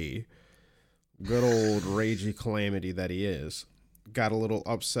Calamity, good old ragey Calamity that he is, got a little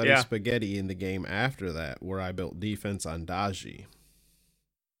upsetting spaghetti in the game after that, where I built defense on Daji.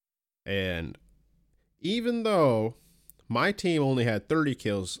 And even though my team only had 30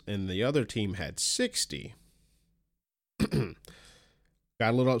 kills and the other team had 60, got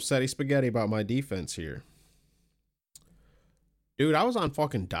a little upsetty spaghetti about my defense here. Dude, I was on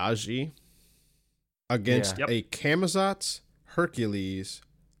fucking Daji against a Camazotz, Hercules,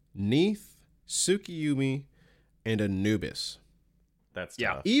 Neith, Tsukiyumi, and Anubis. That's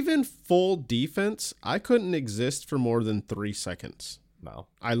tough. Even full defense, I couldn't exist for more than 3 seconds. No.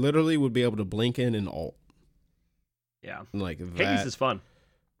 I literally would be able to blink in and ult. Yeah. Like Hades that is fun.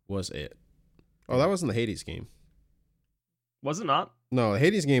 was it. Oh, that wasn't the Hades game. Was it not? No, the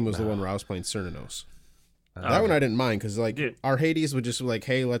Hades game was the one where I was playing Cernanos. That one I didn't mind because like our Hades would just be like,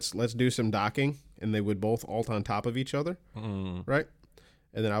 hey, let's do some docking, and they would both ult on top of each other, right?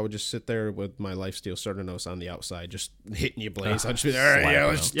 And then I would just sit there with my lifesteal Cernanos on the outside, just hitting you blaze. I'd just be there, all right,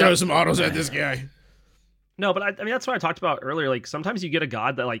 let's throw some autos at this guy. No, but I mean that's what I talked about earlier. Like sometimes you get a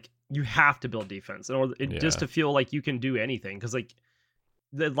god that like you have to build defense in order just to feel like you can do anything. Because like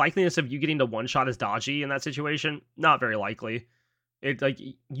the likeliness of you getting to one shot as dodgy in that situation, not very likely. It like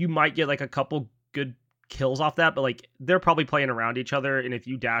you might get like a couple good kills off that, but like they're probably playing around each other, and if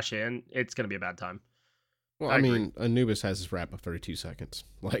you dash in, it's gonna be a bad time. Well, I mean, Anubis has his wrap of 32 seconds.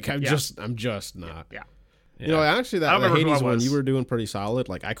 Like I'm just not. Yeah. Actually, I that don't remember who I Hades one, was. you were doing pretty solid.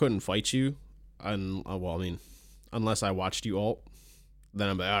 Like I couldn't fight you, unless I watched you ult. Then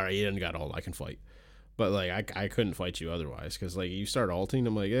I'm like, all right, you didn't got ult, I can fight. But like I couldn't fight you otherwise because like you start ulting,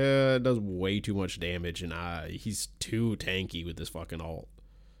 I'm like, it does way too much damage, and he's too tanky with this fucking ult.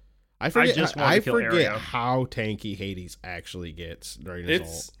 I forget how tanky Hades actually gets during his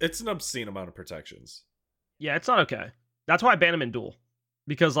ult. It's an obscene amount of protections. Yeah, it's not okay. That's why I banned him in duel.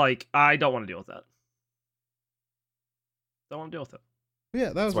 Because like I don't want to deal with that. Don't want to deal with it. Yeah,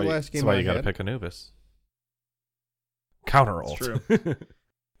 that was the last game. That's why you gotta pick Anubis. Counter ult. True.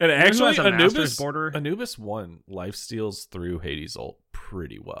 And actually, border. Anubis won lifesteals through Hades ult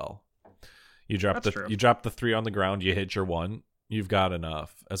pretty well. You drop That's true. you drop the 3 on the ground, you hit your 1, you've got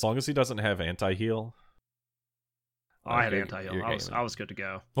enough. As long as he doesn't have anti-heal. Oh, I had anti-heal. I was good to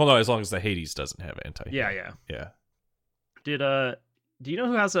go. Well, no, as long as the Hades doesn't have anti-heal. Yeah. Do you know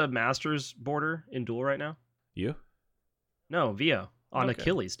who has a Masters border in duel right now? You? No, Vio on Okay.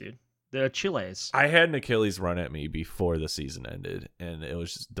 Achilles, dude. The Chiles. I had an Achilles run at me before the season ended, and it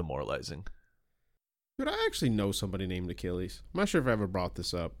was just demoralizing. Dude, I actually know somebody named Achilles. I'm not sure if I ever brought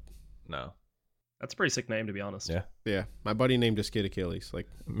this up. No. That's a pretty sick name, to be honest. Yeah. Yeah, my buddy named his kid Achilles. Like,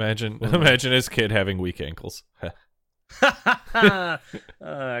 Imagine his kid having weak ankles. Got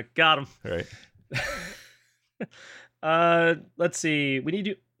him. Right. Let's see. We need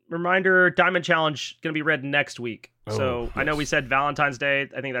to reminder Diamond Challenge going to be read next week. So I know we said Valentine's Day.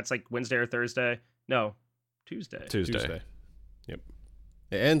 I think that's like Wednesday or Thursday. No, Tuesday. Tuesday. Yep.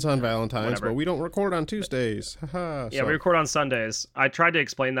 It ends on Valentine's, Whatever. but we don't record on Tuesdays. Haha. Yeah, we record on Sundays. I tried to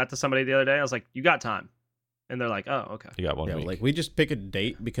explain that to somebody the other day. I was like, you got time. And they're like, oh, okay. You got 1 week. Like we just pick a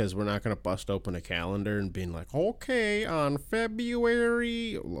date because we're not going to bust open a calendar and being like, okay, on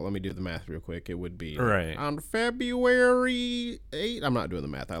February. Well, let me do the math real quick. It would be Right. on February 8th. I'm not doing the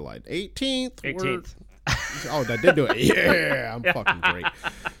math. I lied. 18th. 18th. Oh, that did do it. Yeah, I'm fucking great.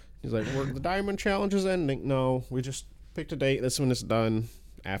 He's like, the Diamond Challenge is ending. No, we just picked a date. This one is done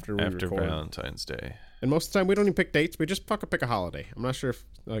after we After record. Valentine's Day. And most of the time, we don't even pick dates. We just fucking pick a holiday. I'm not sure if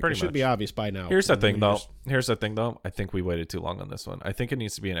Pretty it should be much. obvious by now. Here's the And thing, we though. just- Here's the thing, though. I think we waited too long on this one. I think it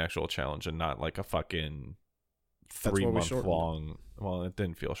needs to be an actual challenge and not like a fucking why we 3-month shortened it. long. Well, it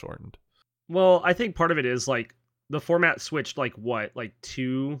didn't feel shortened. Well, I think part of it is like the format switched like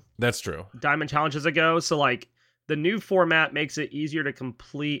 2 That's true. diamond challenges ago. So like the new format makes it easier to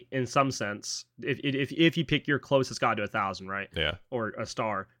complete in some sense if you pick your closest god to 1,000, right? Yeah. Or a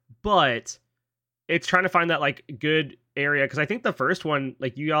star. But it's trying to find that like good area because I think the first one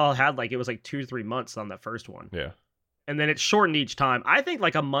like you all had like it was like 2 to 3 months on that first one, Yeah. and then it's shortened each time. I think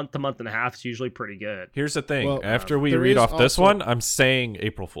like a month and a half is usually pretty good. Here's the thing. Well, After we there read is off this also- one, I'm saying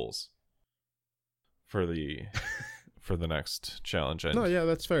April Fools for the for the next challenge. And No, yeah,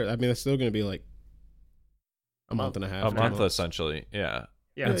 that's fair. I mean, it's still going to be like a month and a half. a 2 month months. essentially. Yeah.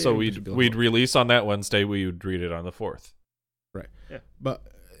 Yeah, And so yeah, it we'd should be like we'd that. release on that Wednesday. We would read it on the 4th. But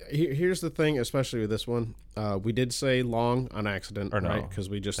here's the thing, especially with this one. We did say long on accident, Or no, right? Because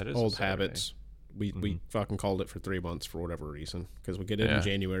we just that is a old Saturday. habits. We Mhm. fucking called it for 3 months for whatever reason because we get it Yeah. in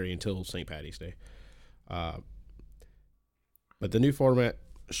January until St. Patty's Day. But the new format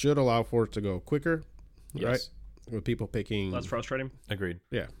should allow for it to go quicker, right? Yes. With people picking, That's frustrating. Agreed.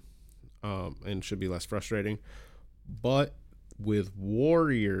 and should be less frustrating. But with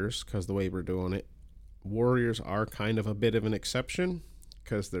Warriors, because the way we're doing it, Warriors are kind of a bit of an exception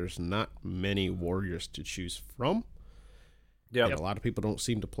because there's not many Warriors to choose from. Yep. And a lot of people don't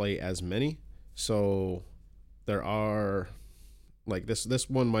seem to play as many. So there are like this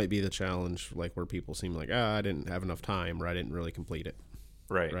one might be the challenge, like where people seem like, I didn't have enough time or I didn't really complete it.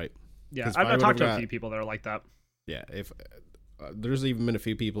 Right. Right. Yeah, 'Cause if I've I talked to would've a got- few people that are like that. Yeah, if there's even been a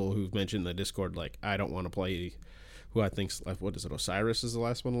few people who've mentioned in the Discord like I don't want to play who I think's left. What is it? Osiris is the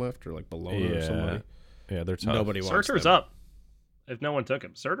last one left, or like Bologna or somebody. Yeah, they're tough. Nobody wants Surtur's them. up. If no one took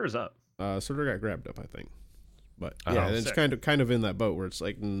him, Surtur's up. Surtur got grabbed up, I think. But Oh, yeah, it's sick. kind of in that boat where it's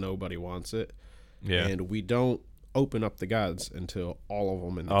like nobody wants it, Yeah. and we don't open up the gods until all of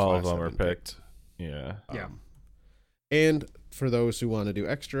them in the All of class them have are been picked. Yeah. Yeah. And for those who want to do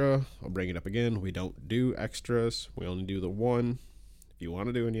extra, I'll bring it up again. We don't do extras. We only do the one. If you want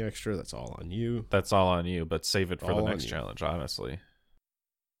to do any extra, that's all on you. That's all on you, but save it for the All on next you. challenge, honestly.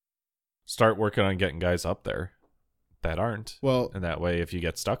 Start working on getting guys up there that aren't. Well, And that way, if you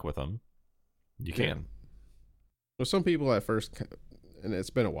get stuck with them, you Yeah. can. well, some people at first, and it's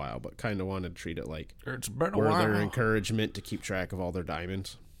been a while, but kind of wanted to treat it like It's been we're their encouragement to keep track of all their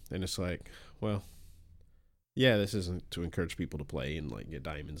diamonds. And it's like, well, yeah, this isn't to encourage people to play and like get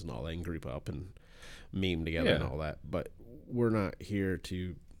diamonds and all that and group up and meme together and Yeah. all that. But we're not here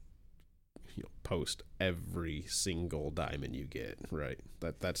to post every single diamond you get, right?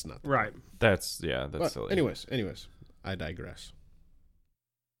 That's not the Right. That's But silly. anyways, I digress.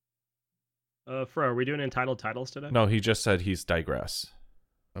 Fro, are we doing entitled titles today? No, he just said he's digress.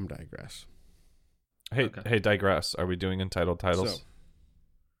 I'm digress. Hey, Okay. hey, digress. Are we doing entitled titles?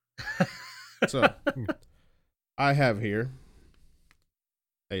 So I have here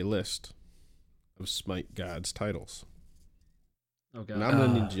a list of Smite God's titles. Okay. And I'm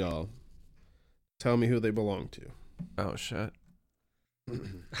gonna need y'all to tell me who they belong to. Oh shit.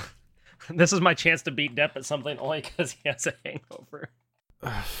 This is my chance to beat Depp at something only because he has a hangover.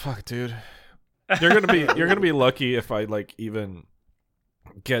 Fuck, dude. You're gonna be lucky if I like even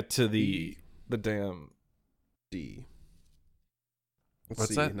get to the damn. D. Let's What's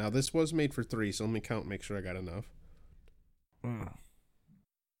see. that? Now this was made for 3, so let me count, make sure I got enough.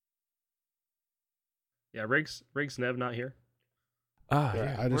 Yeah, Riggs Nev not here. Ah,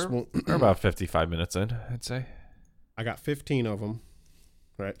 Yeah, I just we're, won't. we're about 55 minutes in, I'd say. I got 15 of them.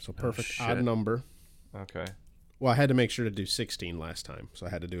 Right, so perfect odd shit. number. Okay. Well, I had to make sure to do 16 last time, so I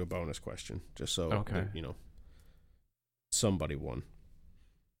had to do a bonus question just so Okay. somebody won.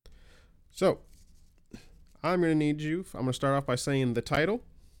 So I'm gonna need you. I'm gonna start off by saying the title,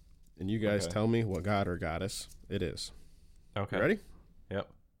 and you guys Okay. tell me what god or goddess it is. Okay. You ready? Yep.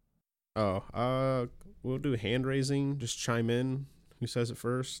 Oh, we'll do hand raising. Just chime in. Who says it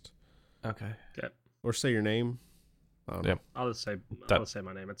first, Okay. or say your name? I don't know. Yep. I'll just say That- I'll say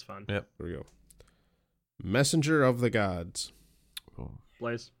my name. It's fine. Yep. Here we go. Messenger of the gods. Cool.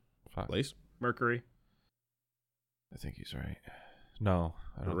 Blaze, Fuck. Place. Mercury, I think he's right. No,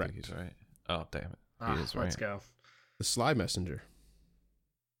 I don't Correct. think he's right. Oh, damn it. He is right. Let's go. The Sly Messenger.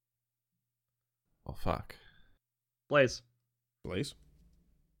 Well, fuck. Blaze, Place.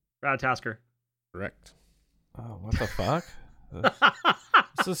 Ratatasker. Correct. Oh, what the fuck?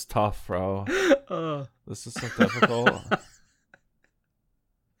 This is tough, bro. uh, This is so difficult.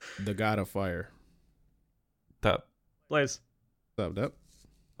 The god of fire. Dep. Blaze. Subbed up.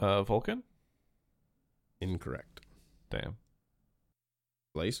 Vulcan? Incorrect. Damn.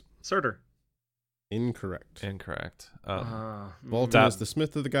 Blaze. Surtur. Incorrect. Incorrect. Vulcan Dep. is the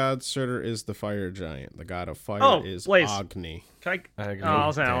smith of the gods. Surtur is the fire giant. The god of fire Oh, is Blaze. Agni. Can I? Agni. Oh,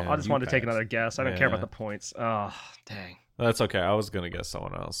 I Damn. just you wanted to take passed. another guess. I don't care about Yeah. the points. Oh, dang. That's okay. I was gonna guess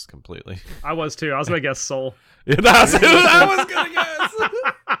someone else completely. I was too. I was gonna guess Soul. Yeah, that's who I was gonna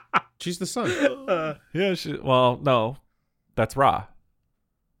guess. She's the sun. Yeah. Well, no, that's Ra.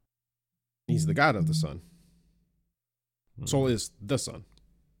 He's the god of the sun. Sol is the sun.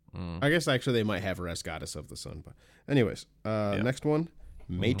 Mm. I guess actually they might have her as goddess of the sun. But anyways, next one.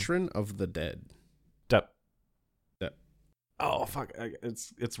 Matron of the dead. Dep. Dep. Oh fuck!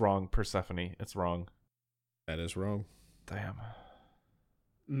 It's wrong. Persephone. It's wrong. That is wrong. Damn.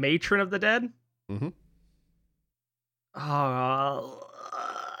 Matron of the Dead. Mm-hmm.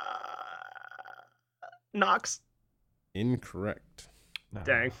 Nox. Incorrect. No.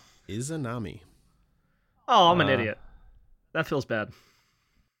 Dang. Izanami. Oh, I'm an Uh, idiot. That feels bad.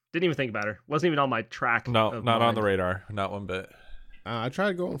 Didn't even think about her. Wasn't even on my track. No, of not on mind. the radar. Not one bit. I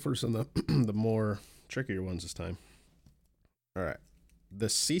tried going for some of the the more trickier ones this time. All right. The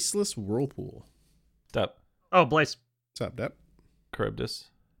ceaseless whirlpool. Dep. Oh, Blaze. What's up, Dep? Charybdis.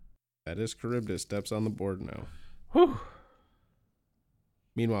 That is Charybdis. Dep's on the board now. Whew.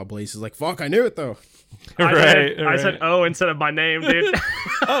 Meanwhile, Blaze is like, fuck, I knew it though. I said O instead of my name, dude.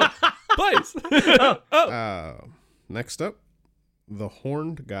 Blaze. Next up, the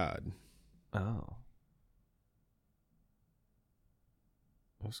horned god. Oh.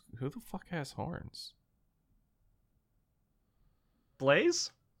 Who the fuck has horns? Blaze?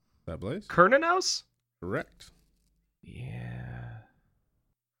 Is that Blaze? Kernanos? Correct. Yeah.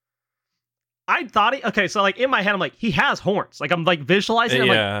 I thought okay, so like in my head, I'm like, he has horns. Like I'm like visualizing. I'm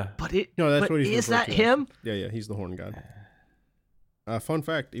Yeah. like, No, that's but what he's is referred that to as. him? Yeah, he's the horned god. Fun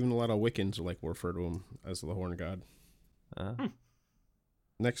fact, even a lot of Wiccans like refer to him as the horned god.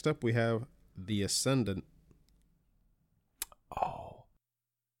 Next up, we have the Ascendant. Oh.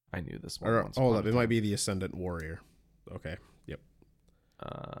 I knew this one. Or once hold upon up, a it might time. be the Ascendant Warrior. Okay, yep.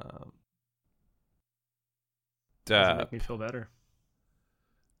 Doesn't Dep. make me feel better.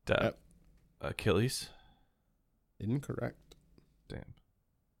 Dep. Achilles. Incorrect. Damn.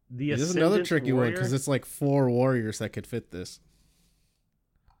 The This is another Ascendant tricky one Warrior? because it's like 4 warriors that could fit this.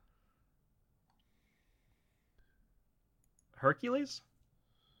 Hercules?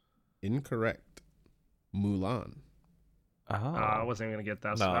 Incorrect. Mulan. Oh. I wasn't even gonna get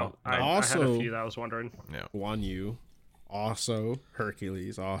that. So No, I had Also- a few that I was wondering. Yeah. Guan Yu. Also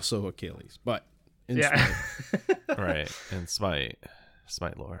Hercules. Also Achilles. But in Yeah. Smite. Right. And Smite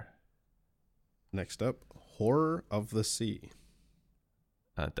lore. Next up, Horror of the Sea.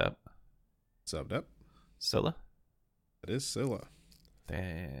 Dep. Subbed up. Scylla. That is Scylla.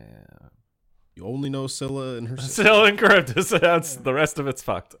 Damn. You only know Scylla and her sister. Still incorrect. That's the rest of it's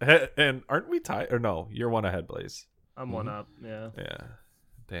fucked. And aren't we tied? Or no, you're one ahead, Blaze. I'm one up. Yeah. Yeah.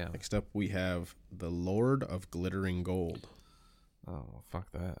 Damn. Next up, we have the Lord of Glittering Gold. Oh,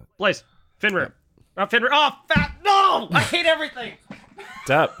 fuck that. Blaze. Finrir. Not Finrir. Oh, fat. No! I hate everything.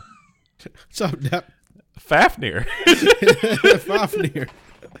 Dep. What's up, Dep? Fafnir. Fafnir.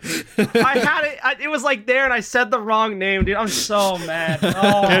 I had it. It was like there, and I said the wrong name, dude. I'm so mad.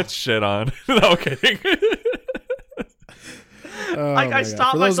 Oh. Get shit on. No kidding. Oh Like, I my God.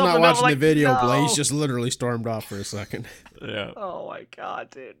 stopped For those myself not and I'm watching like, the video, no. Blaze just literally stormed off for a second. Yeah. Oh my god,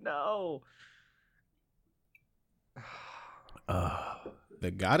 dude. No.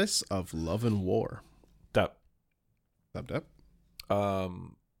 The Goddess of Love and War. Dep. Up, Dep?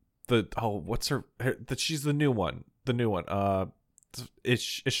 What's her she's the new one. The new one.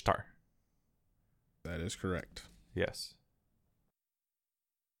 Ishtar. That is correct. Yes.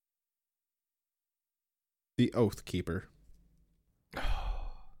 The Oath Keeper.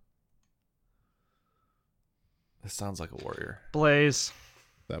 This sounds like a warrior. Blaze.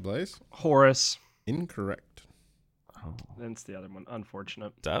 Is that Blaze? Horus. Incorrect. Oh. That's the other one.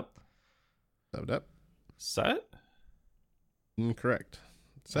 Unfortunate. Dep. Up, Dep? Set? Incorrect.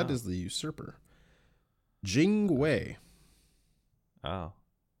 Set Oh. is the Usurper. Jing Wei. Oh.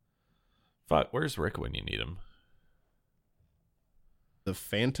 Fuck, where's Rick when you need him? The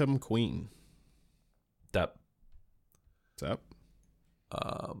Phantom Queen. Dep. What's up?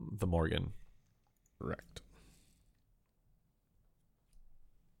 The Morgan. Correct.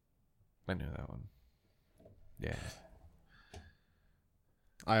 I knew that one. Yeah.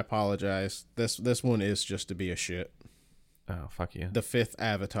 I apologize. This one is just to be a shit. Oh, fuck you. The 5th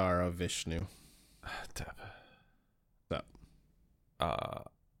avatar of Vishnu. Dep. What's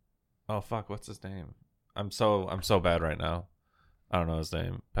up? Oh fuck, what's his name? I'm so bad right now. I don't know his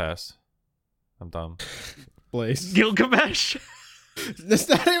name. Pass. I'm dumb. Blaze. Gilgamesh. That's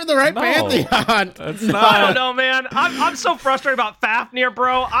not even the right No. pantheon. That's I not. don't know, man. I'm so frustrated about Fafnir,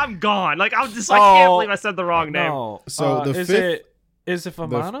 bro. I'm gone. Like I can't believe I said the wrong name. No. So the is fifth- it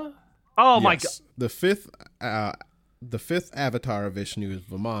Vamana? Oh my god. Yes. The fifth avatar of Vishnu is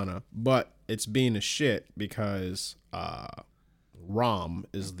Vamana, but it's being a shit because Ram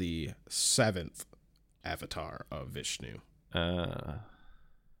is the seventh avatar of Vishnu.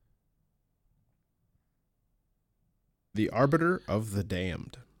 The Arbiter of the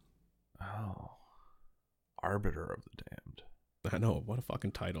Damned. Oh. Arbiter of the Damned. I know, what a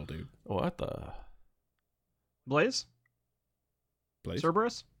fucking title, dude. What the? Blaze? Blaze?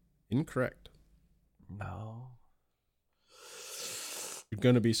 Cerberus? Incorrect. No. You're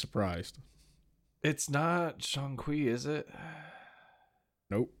gonna be surprised. It's not Shang-Kui, is it?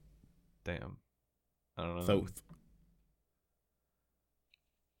 Nope. Damn. I don't know. Thoth.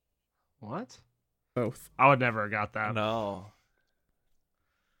 What? Thoth. I would never have got that. No.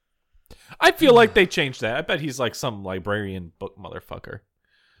 I feel like they changed that. I bet he's like some librarian book motherfucker.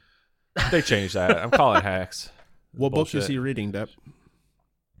 They changed that. I'm calling hacks. What book is Bullshit. he reading, Depp?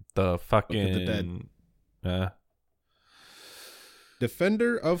 The fucking the Dead.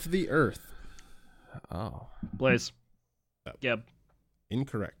 Defender of the Earth. Oh. Blaze. Yep. Geb.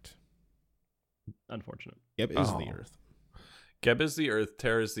 Incorrect. Unfortunate. Geb is Oh. the Earth. Geb is the Earth.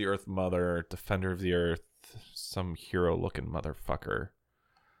 Terra is the Earth Mother. Defender of the Earth. Some hero-looking motherfucker.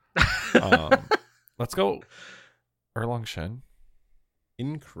 Let's go. Erlong Shen.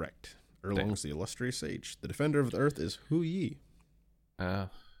 Incorrect. Erlong's the illustrious sage. The defender of the earth is Hu Yi. Yeah.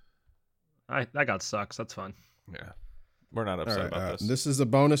 That got sucks. That's fun. We're not upset All right, about this. this is a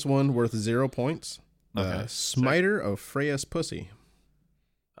bonus one worth 0 points. The Okay. Smiter of Freya's pussy.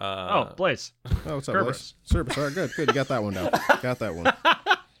 Oh, Blaze. Oh, what's up, Cerberus. Blaze? Cerberus. All right, good. You got that one down. Got that one.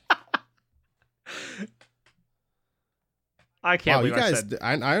 I can't Wow, you believe I guys. said.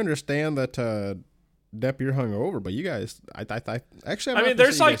 I understand that Depp, you're hungover, but you guys. Actually, I mean,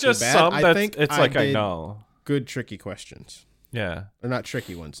 there's like just some that it's like I did know. Good tricky questions. Yeah. Or not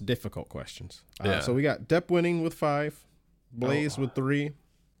tricky ones, difficult questions. Yeah. So we got Depp winning with 5, Blaze with 3,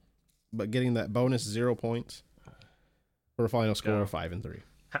 but getting that bonus 0 points for a final score Go. of 5 and 3.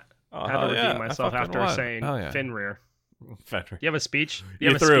 Oh, Had to hell redeem yeah. I myself fucking after won. saying Hell yeah. Fenrir. Fenrir. You have a speech? You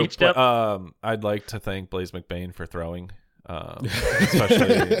have a threw. speech, Depp? I'd like to thank Blaze McBain for throwing,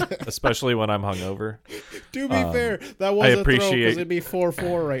 especially when I'm hungover. To be fair, that was a throw appreciate- because it'd be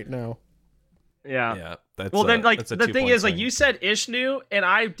 4-4 right now. Yeah. Yeah, that's Well, then, like, that's a the 2 thing point is, like, swing. you said Ishnu, and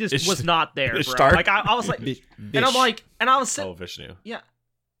I just was not there, bro. Ishtar? Like, I was like, and I'm like, and I was sitting, Oh, Vishnu. yeah.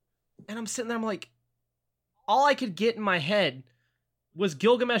 And I'm sitting there, I'm like, all I could get in my head was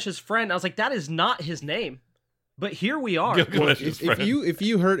Gilgamesh's friend. I was like, that is not his name. But here we are. Gilgamesh's If friend.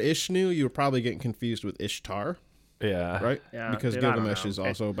 you heard Ishnu, you were probably getting confused with Ishtar, Yeah. right? Yeah, because dude, I don't Gilgamesh know. is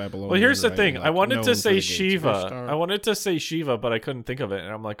also Babylonian. Well, here's the right? thing. Like, I wanted known to for say the gates of Shiva. Ishtar. I wanted to say Shiva, but I couldn't think of it, and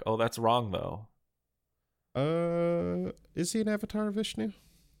I'm like, oh, that's wrong though. Is he an avatar of Vishnu?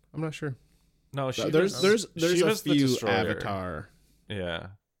 I'm not sure. No, There's Shiva's a the few destroyer. avatar. Yeah.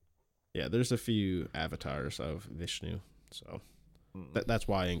 Yeah, there's a few avatars of Vishnu, so that's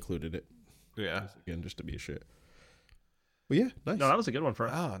why I included it. Yeah. Again, just to be a shit. But yeah, nice. No, that was a good one for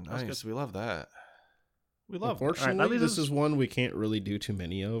us. Oh, That was nice. good. We love that. We love that. Unfortunately, All right, that leaves this us- is one we can't really do too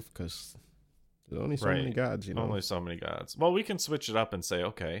many of because there's only so many Right. gods, you know. Only so many gods. Well, we can switch it up and say,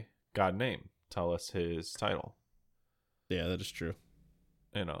 okay, God name. Tell us his title. Yeah, that is true.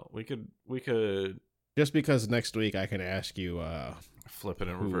 You know, we could Just because next week I can ask you flip it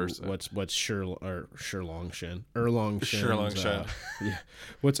and who, reverse it. what's Erlong Shen. Erlong Shen. Sherlong Shen. Yeah.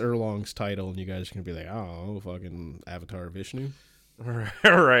 What's Erlong's title? And you guys can be like, oh, fucking Avatar Vishnu.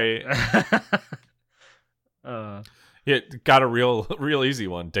 Right. Yeah, Got a real easy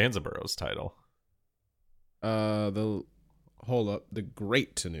one. Danzaburg's title. Hold up, the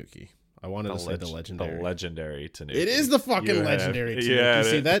Great Tanuki. I wanted to say the legendary. The legendary Tanuki. It is the fucking You had- legendary Tanuki.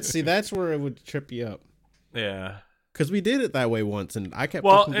 Yeah. That's where it would trip you up. Yeah. Because we did it that way once, and I kept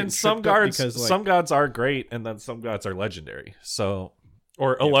Well, fucking getting and some tripped up gods, because, like, some gods are great, and then some gods are legendary. So,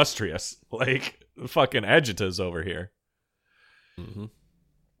 or illustrious, like fucking adjectives over here. Mhm.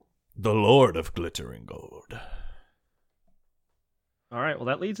 The Lord of Glittering Gold. all right. Well,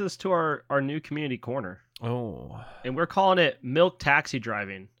 that leads us to our new community corner, Oh, and we're calling it Milk Taxi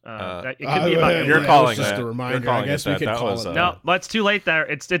Driving. It could be yeah, about you're that calling was just that. a You're reminder. calling I guess it we that. could That call was, it. No, but it's too late there.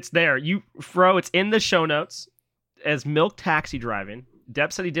 It's there. You Fro, it's in the show notes as Milk Taxi Driving.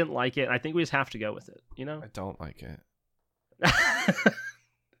 Depp said he didn't like it, and I think we just have to go with it, you know? I don't like it.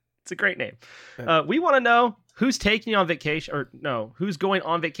 It's a great name. We want to know who's taking you on vacation, or no, who's going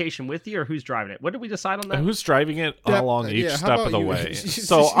on vacation with you, or who's driving it. What did we decide on that? Who's driving it Dep- along each yeah, how step of about the you? way?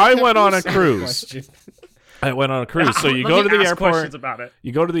 So I went on a cruise. I went on a cruise. So you Let go me to the ask airport. questions about it.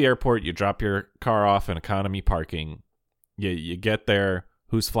 You go to the airport. You drop your car off in economy parking. You get there.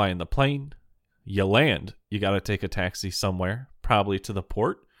 Who's flying the plane? You land. You got to take a taxi somewhere, probably to the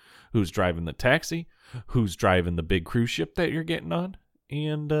port. Who's driving the taxi? Who's driving the big cruise ship that you're getting on?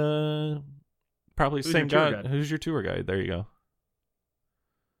 And probably the Who's same your tour guy. guide? Who's your tour guide? There you go.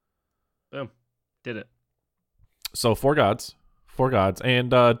 Boom. Did it. So four gods. And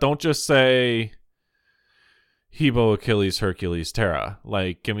don't just say Hebo, Achilles, Hercules, Terra.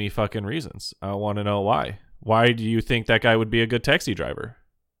 Like, give me fucking reasons. I want to know why. Why do you think that guy would be a good taxi driver?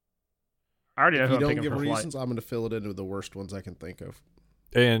 I already know If who you I'm don't picking give for flight. reasons, I'm going to fill it in with the worst ones I can think of.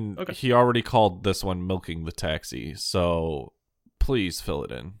 And Okay. he already called this one milking the taxi. So please fill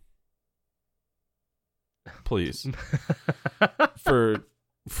it in. Please. for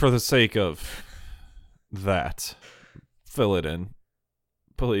the sake of that, fill it in.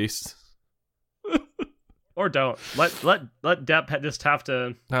 Please. Or don't. Let Depp just have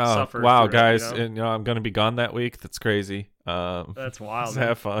to Oh, suffer. wow, through it, guys. you know? And I'm going to be gone that week. That's crazy. That's wild. Let's man.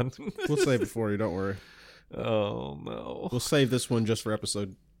 have fun. We'll save it for you. Don't worry. Oh, no. We'll save this one just for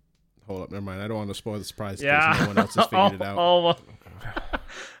episode. Hold up. Never mind. I don't want to spoil the surprise. Yeah. No one else has figured it out.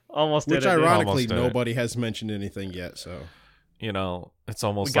 Almost Which did it. dude. ironically, Almost did it. nobody has mentioned anything yet. So You know, it's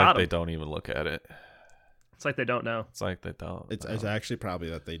almost We got like they him. don't even look at it. It's like they don't know. It's like they don't. it's actually probably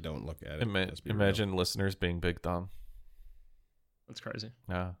that they don't look at it. Let's be real. Imagine listeners being big dumb. That's crazy.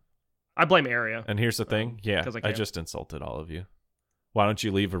 Yeah. I blame Area. And here's the thing. Yeah, 'cause I I can. just insulted all of you. Why don't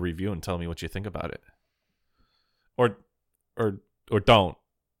you leave a review and tell me what you think about it? Or don't.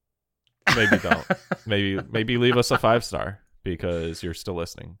 Maybe don't. maybe leave us a 5-star because you're still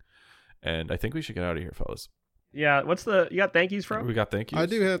listening. And I think we should get out of here, fellas. Yeah. You got thank yous from? We got thank yous. I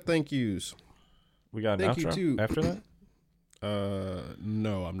do have thank yous. We got an Thank you outro too. after that.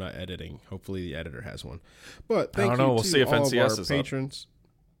 No, I'm not editing. Hopefully, the editor has one. But I thank don't know. you We'll to see if all NCS of is our up. patrons.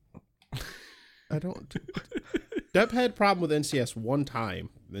 I don't. Depp had a problem with NCS one time.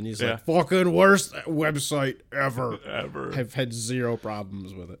 Then he's Yeah. like, "Fucking worst website ever." Ever. I've had zero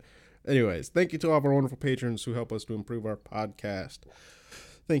problems with it. Anyways, thank you to all of our wonderful patrons who help us to improve our podcast.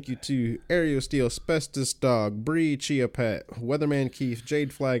 Thank you to Aereo Steel, Asbestos Dog, Bree Chia Pet, Weatherman Keith,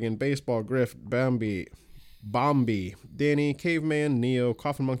 Jade Flagon, Baseball Griff, Bombi, Danny, Caveman, Neo,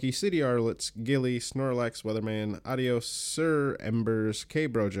 Coffin Monkey, City Arlets, Gilly, Snorlax, Weatherman, Adios, Sir Embers, K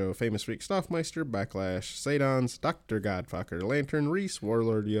Brojo, Famous Freak, Stoffmeister, Backlash, Sadons, Dr. Godfucker, Lantern, Reese,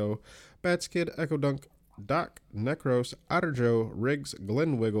 Warlord Yo, Bats Kid, Echo Dunk, Doc, Necros, Otter Joe, Riggs,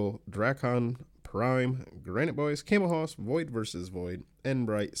 Glen Wiggle, Dracon, Prime, Granite Boys, Camel Hoss, Void vs. Void,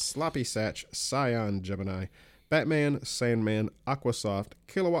 Enbright, Sloppy Satch, Scion Gemini, Batman, Sandman, Aquasoft,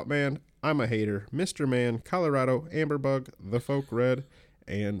 Kilowatt Man, I'm a Hater, Mr. Man, Colorado, Amberbug, The Folk Red,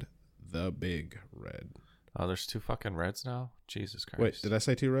 and The Big Red. Oh, there's 2 fucking reds now? Jesus Christ. Wait, did I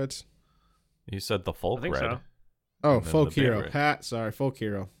say 2 reds? You said the folk I think red. so. Oh, And then Folk the Big Hero. Red. Pat, sorry, Folk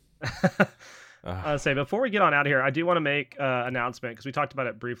Hero. Say before we get on out of here, I do want to make an announcement because we talked about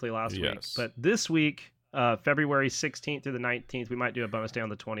it briefly last week. Yes. But this week, February 16th through the 19th, we might do a bonus day on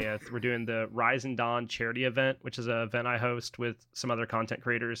the 20th. We're doing the Rise and Dawn charity event, which is an event I host with some other content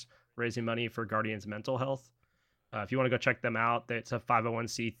creators raising money for Guardians Mental Health. If you want to go check them out, it's a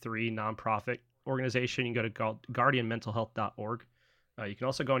 501c3 nonprofit organization. You can go to guardianmentalhealth.org. You can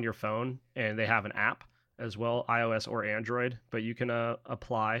also go on your phone, and they have an app as well, iOS or Android, but you can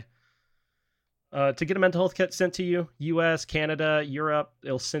apply to get a mental health kit sent to you. US, Canada, Europe,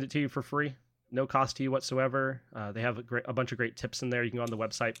 they'll send it to you for free. No cost to you whatsoever. They have a bunch of great tips in there. You can go on the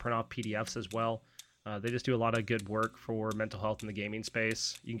website, print off PDFs as well. They just do a lot of good work for mental health in the gaming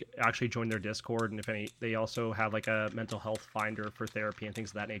space. You can actually join their Discord, and they also have like a mental health finder for therapy and things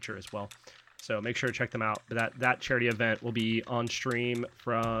of that nature as well. So make sure to check them out. But that charity event will be on stream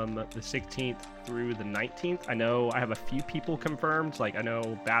from the 16th through the 19th. I know I have a few people confirmed. Like I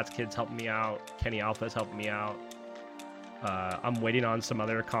know Bats Kid's helping me out. Kenny Alpha's helping me out. I'm waiting on some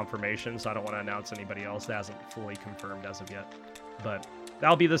other confirmations. So I don't want to announce anybody else that hasn't fully confirmed as of yet. But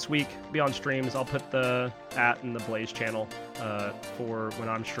that'll be this week. Be on streams. I'll put the in the Blaze channel for when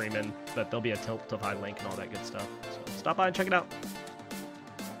I'm streaming. But there'll be a Tiltify link and all that good stuff. So stop by and check it out.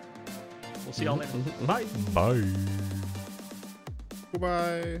 We'll see y'all later. Bye. Bye.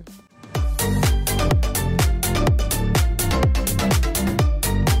 Goodbye.